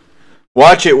there.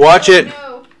 Watch it, watch it.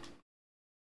 No.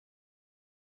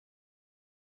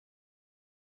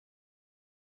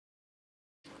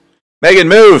 Megan,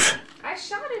 move. I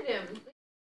shot at him.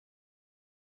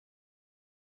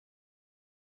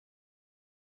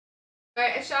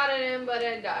 Alright, I shot at him, but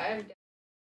I died.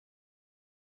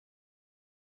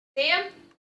 See him?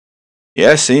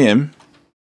 Yeah, I see him.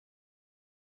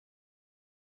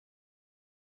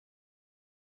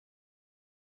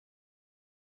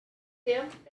 See him?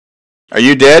 Are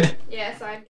you dead? Yes,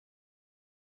 I'm.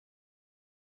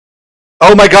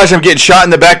 Oh my gosh, I'm getting shot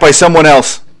in the back by someone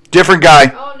else. Different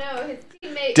guy. Oh no, his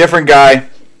teammate. Different guy.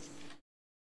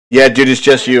 Yeah, dude, it's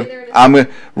just you. I'm going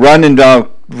to run and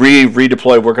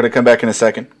redeploy. We're going to come back in a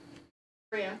second.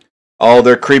 Yeah. Oh,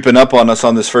 they're creeping up on us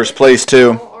on this first place,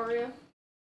 too.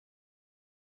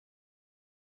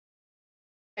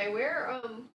 Okay, where,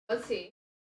 let's see.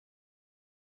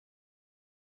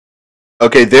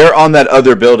 Okay, they're on that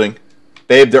other building.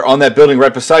 Babe, they're on that building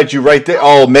right beside you, right there.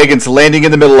 Oh, Megan's landing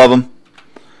in the middle of them.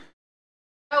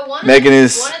 Oh, one of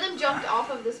them jumped off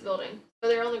of this building, so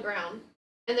they're on the ground.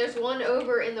 And there's one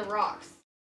over in the rocks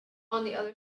on the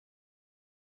other.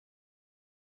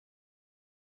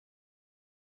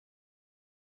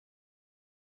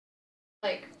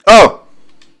 Like. Oh!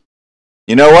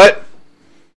 You know what?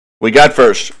 We got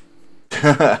first.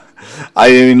 I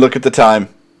didn't even look at the time.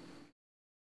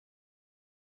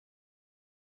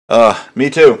 Me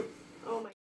too. Oh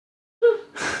my.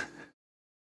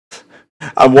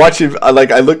 I'm watching. I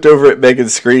looked over at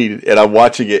Megan's screen and I'm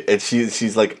watching it, and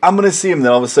she's like, "I'm gonna see him."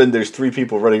 Then all of a sudden, there's 3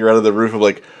 people running around on the roof. I'm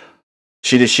like,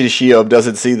 she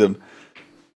doesn't see them.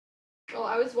 Well,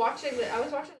 I was watching.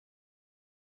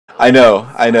 I know.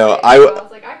 I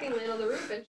was like, I can land on the roof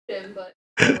and shoot him, but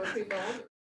there were people on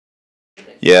the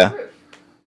roof. Yeah.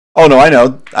 Oh no, I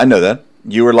know that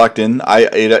you were locked in.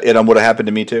 It would have happened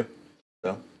to me too.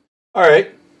 So, all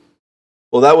right.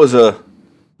 Well, that was a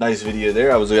nice video there.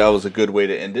 That was a good way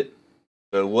to end it.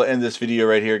 So we'll end this video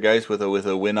right here, guys, with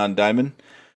a win on Diamond.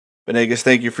 Banegas,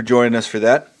 thank you for joining us for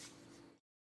that.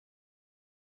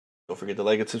 Don't forget to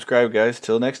like and subscribe, guys.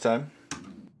 Till next time.